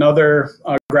 I have another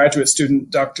graduate student,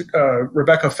 Dr.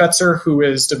 Rebecca Fetzer, who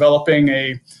is developing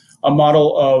a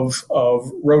model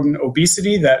of rodent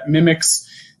obesity that mimics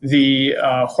the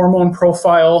hormone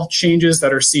profile changes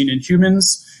that are seen in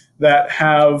humans that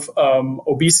have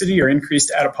obesity or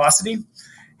increased adiposity.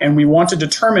 And we want to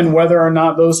determine whether or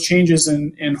not those changes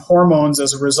in hormones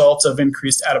as a result of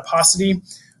increased adiposity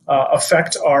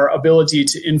affect our ability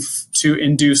to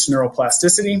induce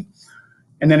neuroplasticity.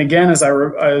 And then again, as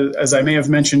I may have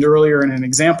mentioned earlier in an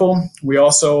example, we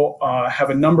also have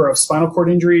a number of spinal cord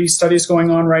injury studies going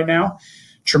on right now.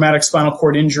 Traumatic spinal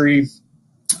cord injury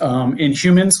in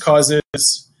humans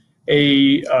causes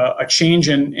a change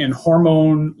in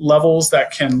hormone levels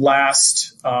that can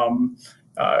last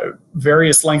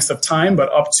various lengths of time,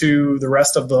 but up to the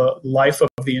rest of the life of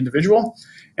the individual.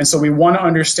 And so we want to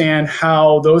understand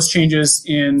how those changes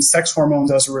in sex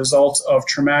hormones as a result of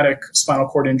traumatic spinal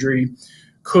cord injury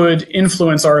could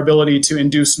influence our ability to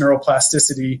induce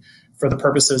neuroplasticity for the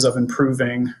purposes of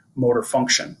improving motor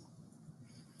function.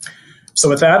 So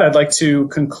with that, I'd like to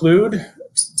conclude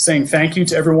saying thank you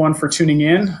to everyone for tuning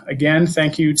in. Again,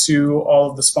 thank you to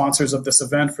all of the sponsors of this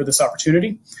event for this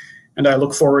opportunity, and I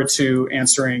look forward to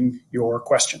answering your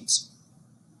questions.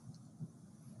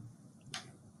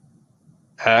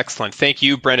 Excellent. Thank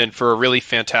you, Brendan, for a really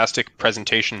fantastic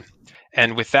presentation.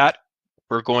 And with that,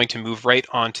 we're going to move right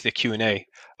on to the Q&A.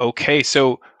 Okay,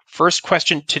 so first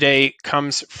question today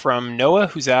comes from Noah,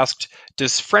 who's asked,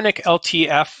 does phrenic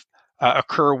LTF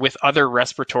occur with other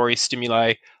respiratory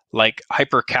stimuli like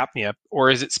hypercapnia,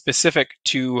 or is it specific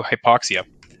to hypoxia?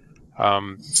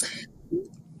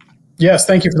 Yes,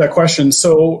 thank you for that question.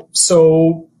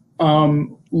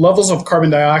 Levels of carbon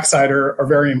dioxide are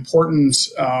very important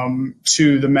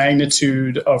to the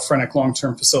magnitude of phrenic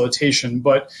long-term facilitation,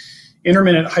 but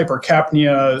intermittent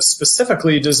hypercapnia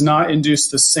specifically does not induce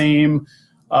the same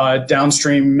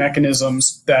downstream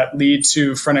mechanisms that lead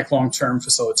to phrenic long-term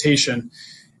facilitation.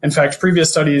 In fact, previous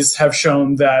studies have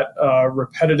shown that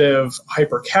repetitive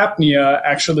hypercapnia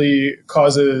actually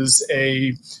causes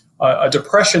a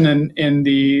depression in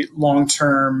the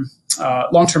long-term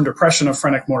depression of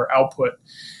phrenic motor output.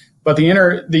 But the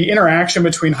interaction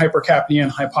between hypercapnia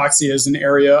and hypoxia is an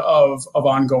area of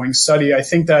ongoing study. I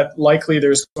think that likely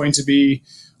there's going to be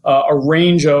a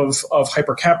range of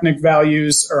hypercapnic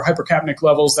values or hypercapnic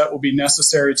levels that will be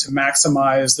necessary to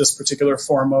maximize this particular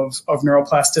form of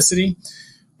neuroplasticity.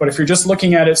 But if you're just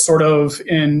looking at it sort of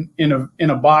in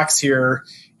a box here,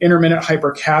 intermittent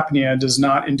hypercapnia does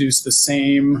not induce the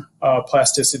same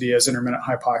plasticity as intermittent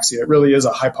hypoxia. It really is a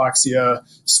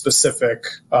hypoxia-specific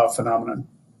phenomenon.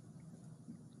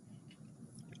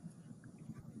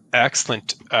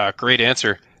 Excellent. Great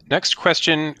answer. Next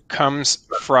question comes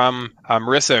from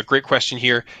Marissa. Great question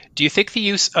here. Do you think the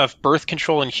use of birth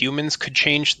control in humans could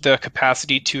change the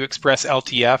capacity to express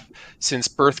LTF, since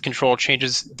birth control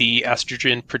changes the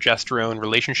estrogen-progesterone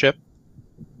relationship?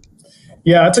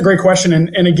 Yeah, that's a great question.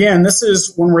 And again, this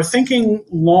is when we're thinking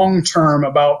long-term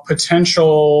about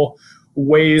potential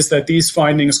ways that these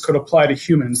findings could apply to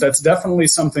humans. That's definitely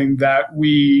something that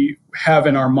we have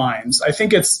in our minds. I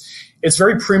think it's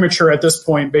very premature at this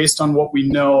point based on what we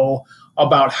know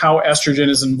about how estrogen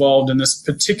is involved in this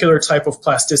particular type of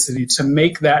plasticity to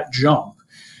make that jump.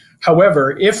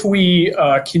 However, if we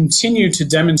continue to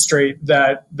demonstrate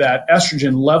that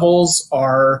estrogen levels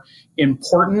are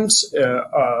important,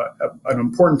 an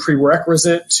important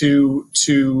prerequisite to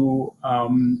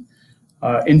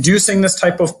inducing this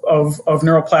type of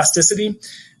neuroplasticity,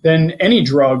 then any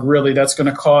drug really that's going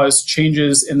to cause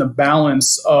changes in the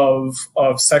balance of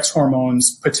sex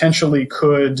hormones potentially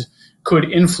could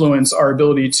influence our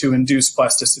ability to induce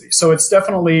plasticity. So it's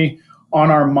definitely on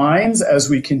our minds as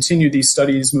we continue these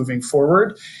studies moving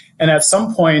forward. And at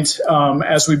some point,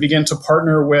 as we begin to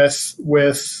partner with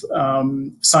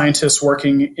scientists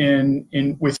working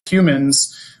with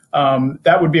humans,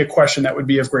 that would be a question that would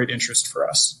be of great interest for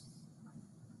us.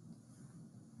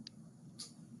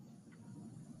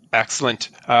 Excellent.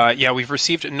 Yeah, we've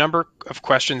received a number of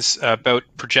questions about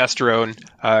progesterone.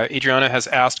 Adriana has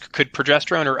asked, could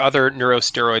progesterone or other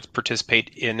neurosteroids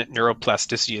participate in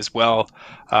neuroplasticity as well?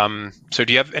 So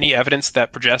do you have any evidence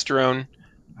that progesterone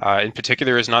in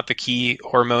particular is not the key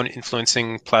hormone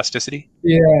influencing plasticity?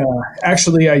 Yeah,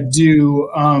 actually I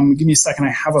do. Give me a second.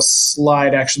 I have a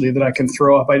slide actually that I can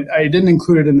throw up. I didn't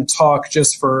include it in the talk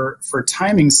just for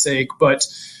timing's sake, but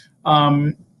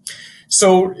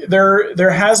so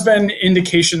there has been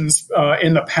indications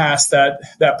in the past that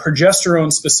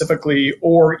progesterone specifically,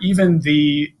 or even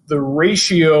the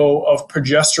ratio of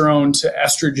progesterone to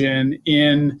estrogen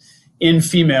in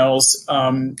females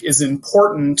is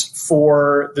important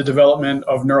for the development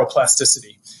of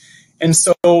neuroplasticity. And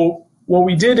so what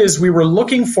we did is we were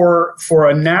looking for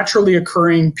a naturally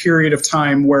occurring period of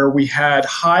time where we had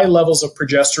high levels of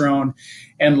progesterone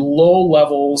and low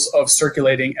levels of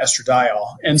circulating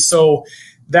estradiol. And so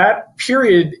that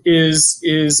period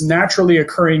is naturally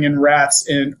occurring in rats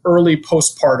in early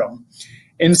postpartum.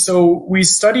 And so we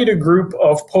studied a group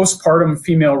of postpartum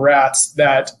female rats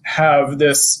that have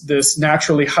this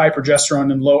naturally high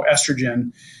progesterone and low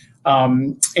estrogen.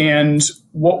 And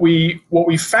what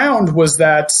we found was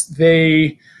that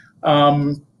they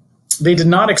did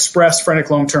not express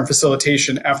phrenic long-term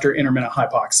facilitation after intermittent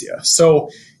hypoxia. So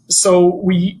this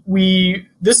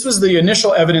was the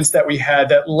initial evidence that we had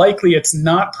that likely it's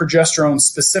not progesterone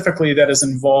specifically that is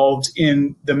involved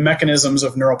in the mechanisms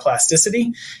of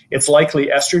neuroplasticity. It's likely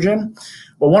estrogen.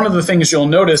 But one of the things you'll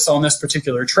notice on this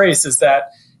particular trace is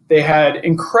that they had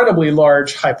incredibly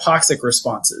large hypoxic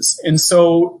responses. And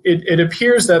so it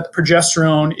appears that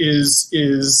progesterone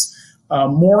is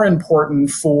more important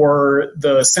for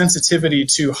the sensitivity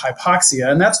to hypoxia.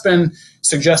 And that's been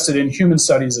suggested in human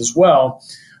studies as well.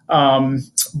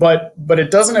 But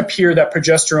it doesn't appear that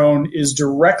progesterone is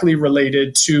directly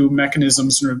related to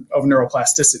mechanisms of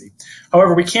neuroplasticity.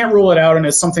 However, we can't rule it out, and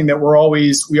it's something that we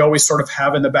always sort of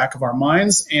have in the back of our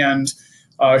minds. And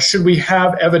should we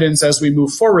have evidence as we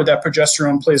move forward that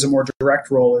progesterone plays a more direct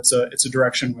role, it's a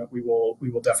direction that we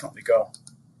will definitely go.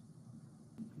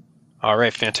 All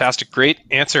right, fantastic, great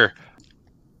answer.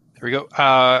 There we go.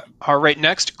 All right,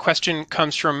 next question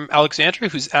comes from Alexandra,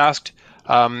 who's asked,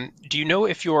 do you know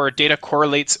if your data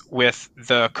correlates with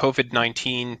the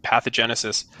COVID-19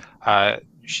 pathogenesis?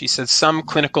 She says some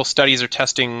clinical studies are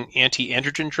testing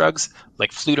anti-androgen drugs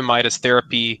like flutamide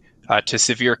therapy to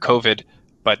severe COVID,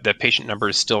 but the patient number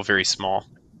is still very small.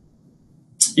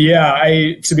 Yeah,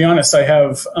 to be honest, I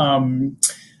have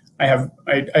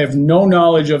no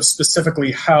knowledge of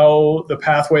specifically how the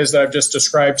pathways that I've just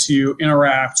described to you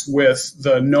interact with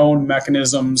the known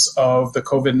mechanisms of the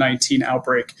COVID-19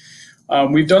 outbreak.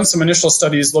 We've done some initial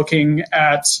studies looking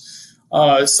at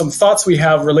some thoughts we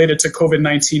have related to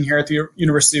COVID-19 here at the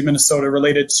University of Minnesota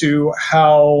related to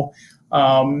how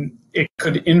it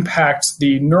could impact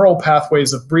the neural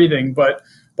pathways of breathing, but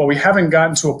we haven't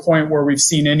gotten to a point where we've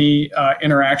seen any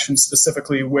interaction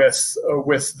specifically with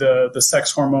the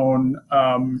sex hormone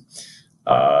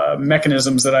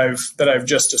mechanisms that I've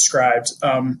just described.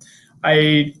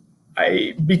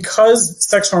 Because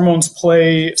sex hormones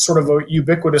play sort of a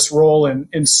ubiquitous role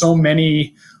in so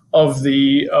many of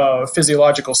the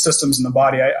physiological systems in the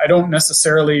body, I don't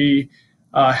necessarily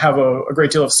have a great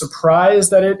deal of surprise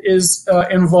that it is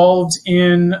involved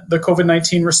in the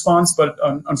COVID-19 response, but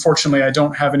unfortunately, I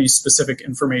don't have any specific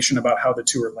information about how the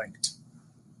two are linked.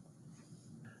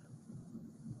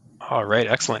 All right,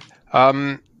 excellent.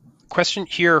 Question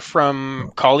here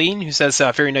from Colleen, who says,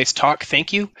 very nice talk,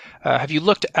 thank you. Have you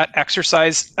looked at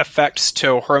exercise effects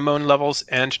to hormone levels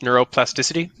and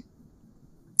neuroplasticity?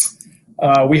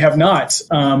 We have not.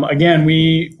 Again,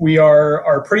 we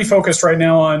are pretty focused right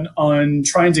now on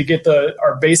trying to get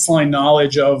our baseline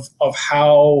knowledge of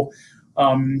how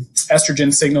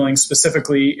estrogen signaling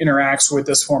specifically interacts with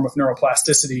this form of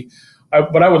neuroplasticity.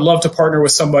 But I would love to partner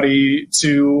with somebody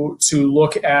to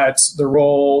look at the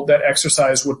role that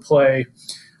exercise would play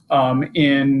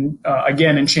in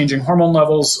changing hormone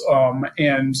levels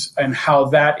and how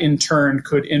that in turn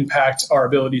could impact our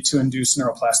ability to induce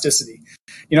neuroplasticity.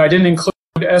 I didn't include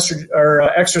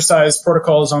exercise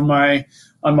protocols on my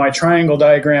triangle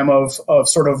diagram of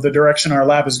sort of the direction our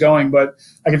lab is going, but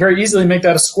I could very easily make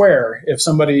that a square if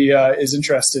somebody is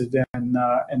interested in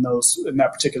that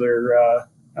particular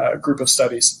group of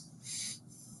studies.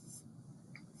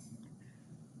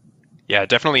 Yeah,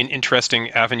 definitely an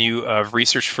interesting avenue of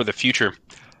research for the future.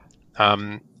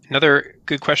 Another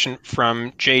good question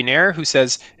from Jay Nair, who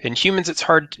says, in humans, it's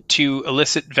hard to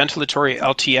elicit ventilatory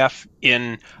LTF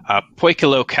in a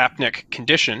poikilocapnic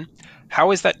condition.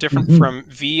 How is that different from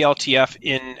VLTF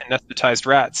in anesthetized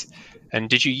rats? And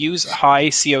did you use high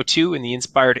CO2 in the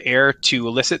inspired air to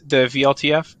elicit the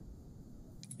VLTF?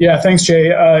 Yeah, thanks, Jay.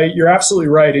 You're absolutely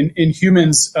right. In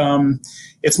humans,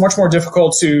 it's much more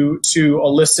difficult to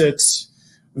elicit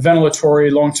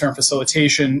ventilatory long-term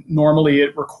facilitation. Normally,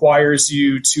 it requires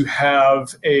you to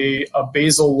have a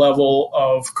basal level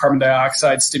of carbon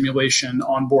dioxide stimulation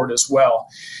on board as well.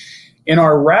 In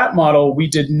our rat model, we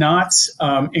did not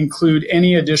include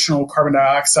any additional carbon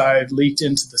dioxide leaked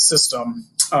into the system.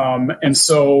 And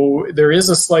so there is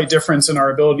a slight difference in our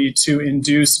ability to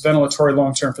induce ventilatory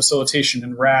long-term facilitation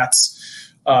in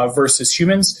rats versus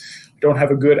humans. Don't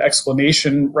have a good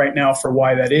explanation right now for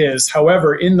why that is.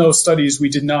 However, in those studies, we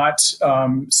did not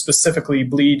specifically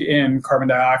bleed in carbon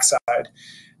dioxide.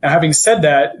 Now, having said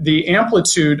that, the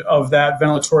amplitude of that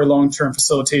ventilatory long-term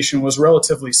facilitation was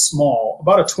relatively small,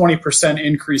 about a 20%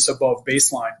 increase above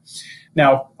baseline.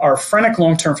 Now, our phrenic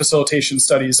long-term facilitation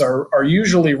studies are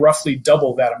usually roughly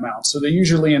double that amount. So they're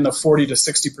usually in the 40 to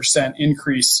 60%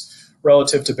 increase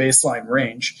relative to baseline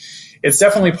range. It's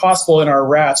definitely possible in our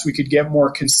rats we could get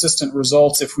more consistent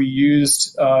results if we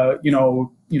used 1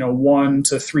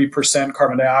 to 3%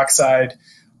 carbon dioxide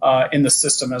in the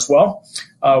system as well.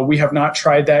 We have not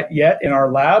tried that yet in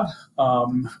our lab,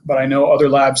 but I know other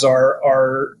labs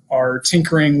are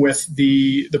tinkering with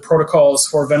the protocols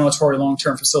for ventilatory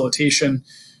long-term facilitation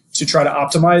to try to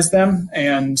optimize them,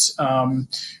 and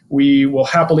we will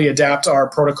happily adapt our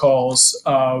protocols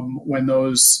when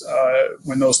the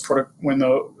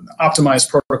optimized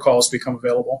protocols become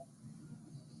available.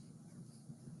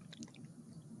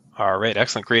 All right,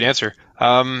 excellent, great answer.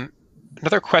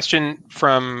 Another question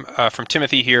from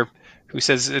Timothy here, who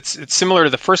says it's similar to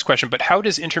the first question, but how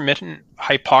does intermittent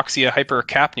hypoxia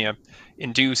hypercapnia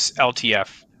induce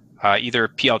LTF, either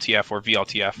PLTF or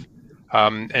VLTF?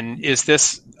 And is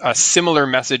this a similar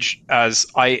message as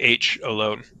IH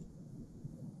alone?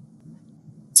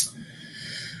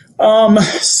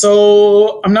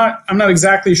 So I'm not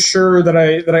exactly sure that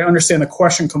I understand the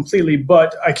question completely,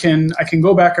 but I can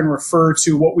go back and refer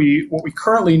to what we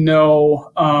currently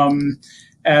know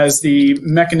as the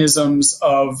mechanisms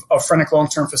of phrenic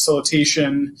long-term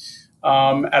facilitation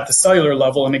at the cellular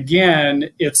level. And again,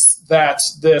 it's that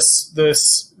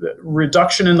this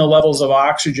reduction in the levels of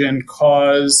oxygen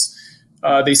cause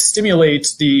they stimulate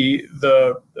the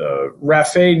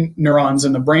Raphe neurons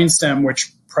in the brainstem,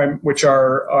 which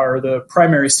are the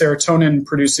primary serotonin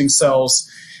producing cells.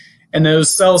 And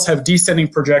those cells have descending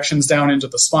projections down into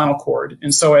the spinal cord.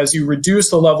 And so as you reduce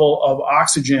the level of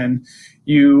oxygen,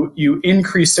 you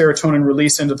increase serotonin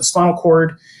release into the spinal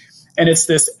cord. And it's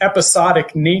this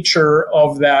episodic nature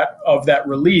of that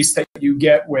release that you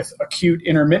get with acute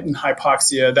intermittent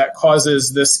hypoxia that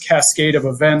causes this cascade of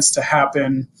events to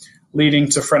happen, leading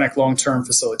to phrenic long-term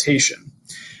facilitation.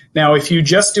 Now, if you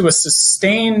just do a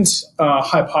sustained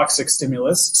hypoxic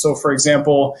stimulus, so for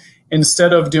example,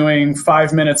 instead of doing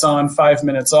 5 minutes on, 5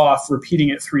 minutes off, repeating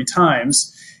it 3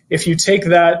 times, if you take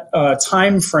that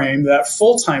time frame, that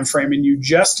full time frame, and you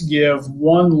just give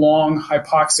one long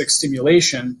hypoxic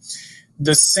stimulation,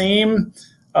 the same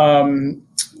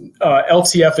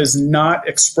LTF is not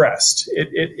expressed.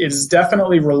 It is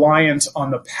definitely reliant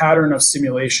on the pattern of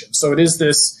stimulation. So it is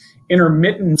this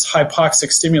intermittent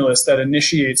hypoxic stimulus that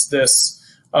initiates this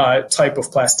type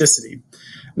of plasticity.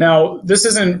 Now, this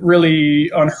isn't really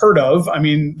unheard of. I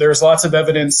mean, there's lots of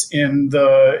evidence in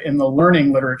the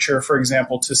learning literature, for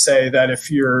example, to say that if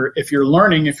you're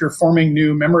forming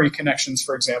new memory connections,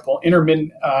 for example,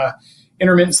 intermittent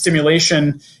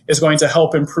stimulation is going to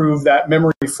help improve that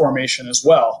memory formation as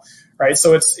well, right?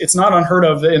 So it's not unheard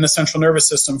of in the central nervous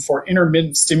system for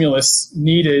intermittent stimulus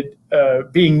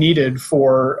being needed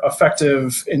for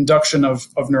effective induction of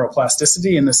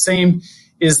neuroplasticity, and the same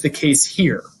is the case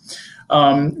here.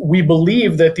 We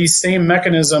believe that these same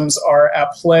mechanisms are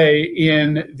at play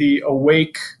in the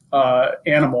awake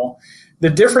animal. The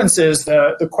difference is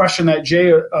the question that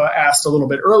Jay asked a little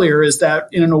bit earlier is that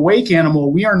in an awake animal,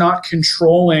 we are not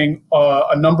controlling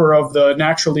a number of the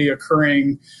naturally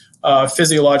occurring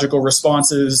physiological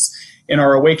responses in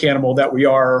our awake animal that we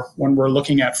are when we're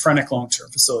looking at phrenic long-term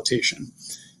facilitation.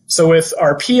 So with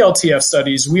our PLTF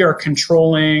studies, we are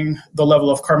controlling the level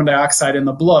of carbon dioxide in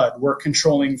the blood. We're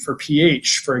controlling for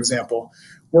pH, for example.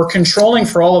 We're controlling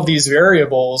for all of these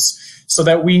variables so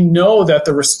that we know that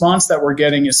the response that we're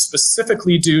getting is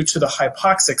specifically due to the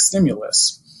hypoxic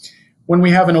stimulus. When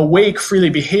we have an awake, freely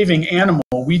behaving animal,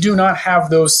 we do not have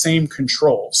those same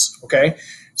controls, okay?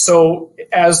 So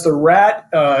as the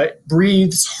rat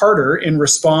breathes harder in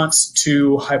response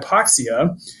to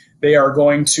hypoxia, they are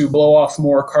going to blow off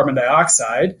more carbon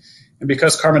dioxide. And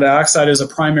because carbon dioxide is a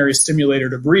primary stimulator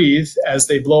to breathe, as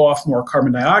they blow off more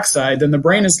carbon dioxide, then the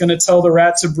brain is going to tell the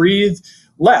rat to breathe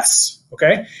less,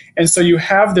 okay? And so you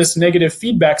have this negative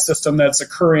feedback system that's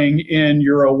occurring in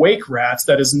your awake rats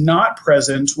that is not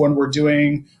present when we're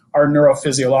doing our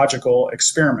neurophysiological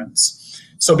experiments.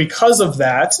 So because of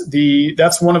that,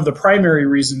 that's one of the primary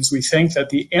reasons we think that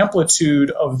the amplitude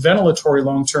of ventilatory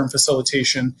long-term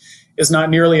facilitation is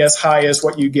not nearly as high as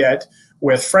what you get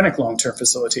with phrenic long-term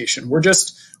facilitation.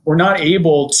 We're not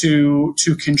able to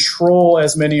control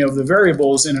as many of the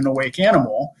variables in an awake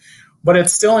animal, but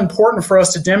it's still important for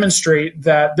us to demonstrate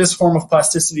that this form of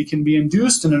plasticity can be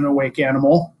induced in an awake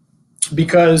animal,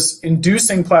 because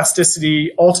inducing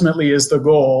plasticity ultimately is the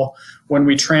goal when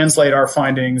we translate our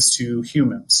findings to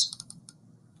humans.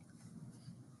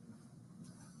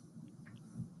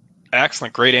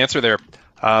 Excellent. Great answer there.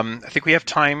 I think we have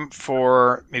time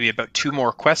for maybe about 2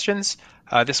 more questions.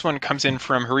 This one comes in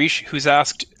from Harish, who's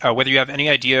asked whether you have any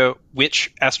idea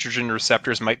which estrogen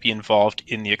receptors might be involved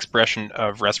in the expression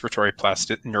of respiratory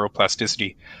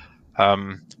neuroplasticity.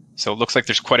 So it looks like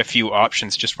there's quite a few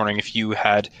options. Just wondering if you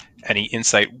had any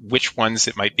insight which ones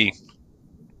it might be.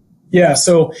 Yeah,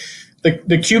 so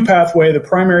the Q pathway, the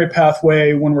primary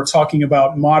pathway, when we're talking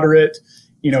about moderate,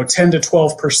 10 to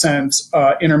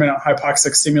 12% intermittent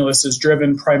hypoxic stimulus, is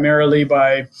driven primarily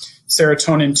by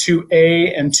serotonin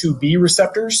 2A and 2B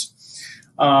receptors.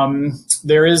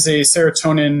 There is a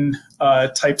serotonin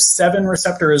type 7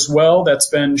 receptor as well that's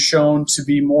been shown to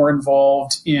be more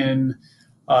involved in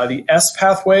the S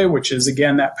pathway, which is,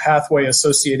 again, that pathway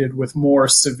associated with more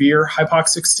severe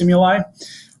hypoxic stimuli.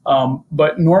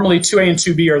 But normally 2A and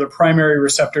 2B are the primary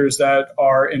receptors that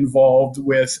are involved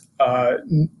with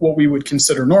what we would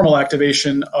consider normal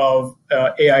activation of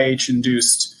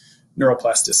AIH-induced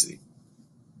neuroplasticity.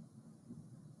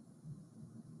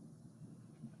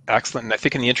 Excellent. And I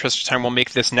think in the interest of time, we'll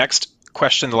make this next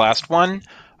question the last one.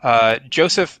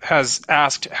 Joseph has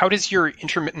asked, how does your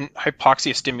intermittent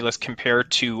hypoxia stimulus compare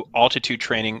to altitude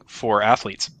training for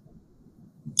athletes?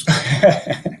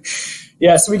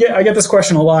 Yeah, so I get this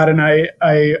question a lot, and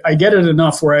I get it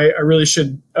enough where I really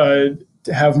should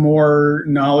have more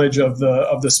knowledge of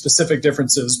the specific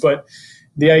differences. But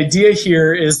the idea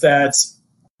here is that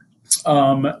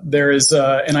There is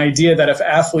an idea that if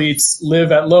athletes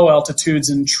live at low altitudes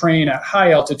and train at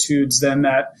high altitudes, then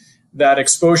that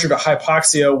exposure to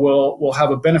hypoxia will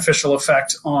have a beneficial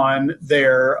effect on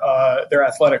their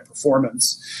athletic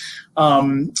performance.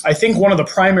 I think one of the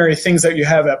primary things that you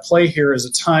have at play here is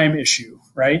a time issue,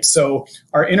 right? So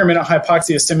our intermittent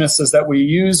hypoxia stimuluses that we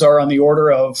use are on the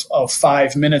order of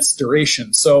 5 minutes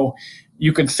duration. So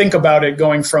you can think about it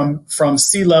going from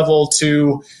sea level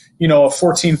to, a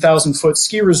 14,000 foot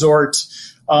ski resort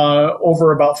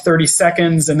over about 30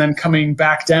 seconds, and then coming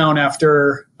back down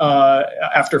after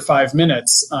 5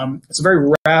 minutes. It's a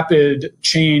very rapid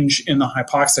change in the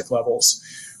hypoxic levels.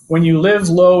 When you live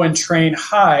low and train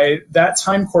high, that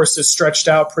time course is stretched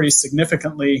out pretty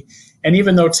significantly. And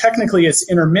even though technically it's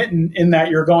intermittent in that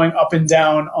you're going up and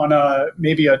down on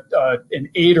maybe an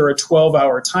 8 or a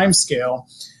 12-hour time scale,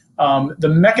 the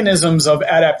mechanisms of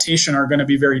adaptation are going to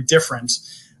be very different.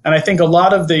 And I think a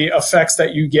lot of the effects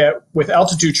that you get with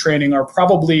altitude training are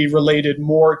probably related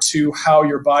more to how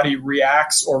your body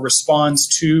reacts or responds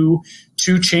to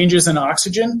changes in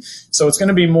oxygen. So it's going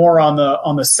to be more on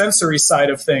the sensory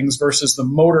side of things versus the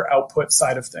motor output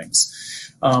side of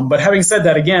things. But having said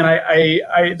that, again,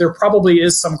 there probably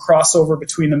is some crossover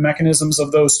between the mechanisms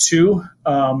of those two,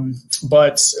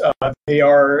 but they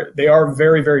are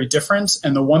very, very different.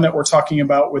 And the one that we're talking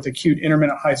about with acute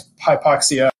intermittent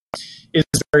hypoxia is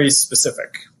very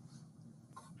specific.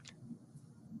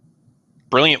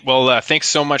 Brilliant. Well, thanks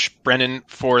so much, Brendan,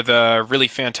 for the really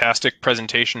fantastic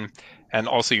presentation and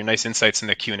also your nice insights in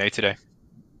the Q&A today.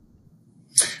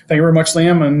 Thank you very much,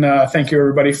 Liam, and thank you,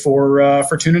 everybody,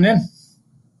 for tuning in.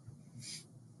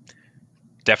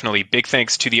 Definitely. Big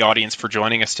thanks to the audience for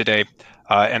joining us today.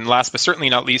 And last but certainly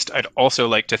not least, I'd also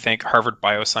like to thank Harvard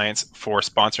Bioscience for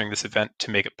sponsoring this event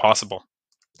to make it possible.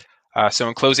 So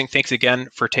in closing, thanks again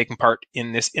for taking part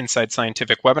in this Inside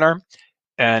Scientific webinar,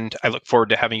 and I look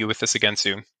forward to having you with us again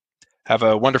soon. Have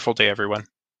a wonderful day, everyone.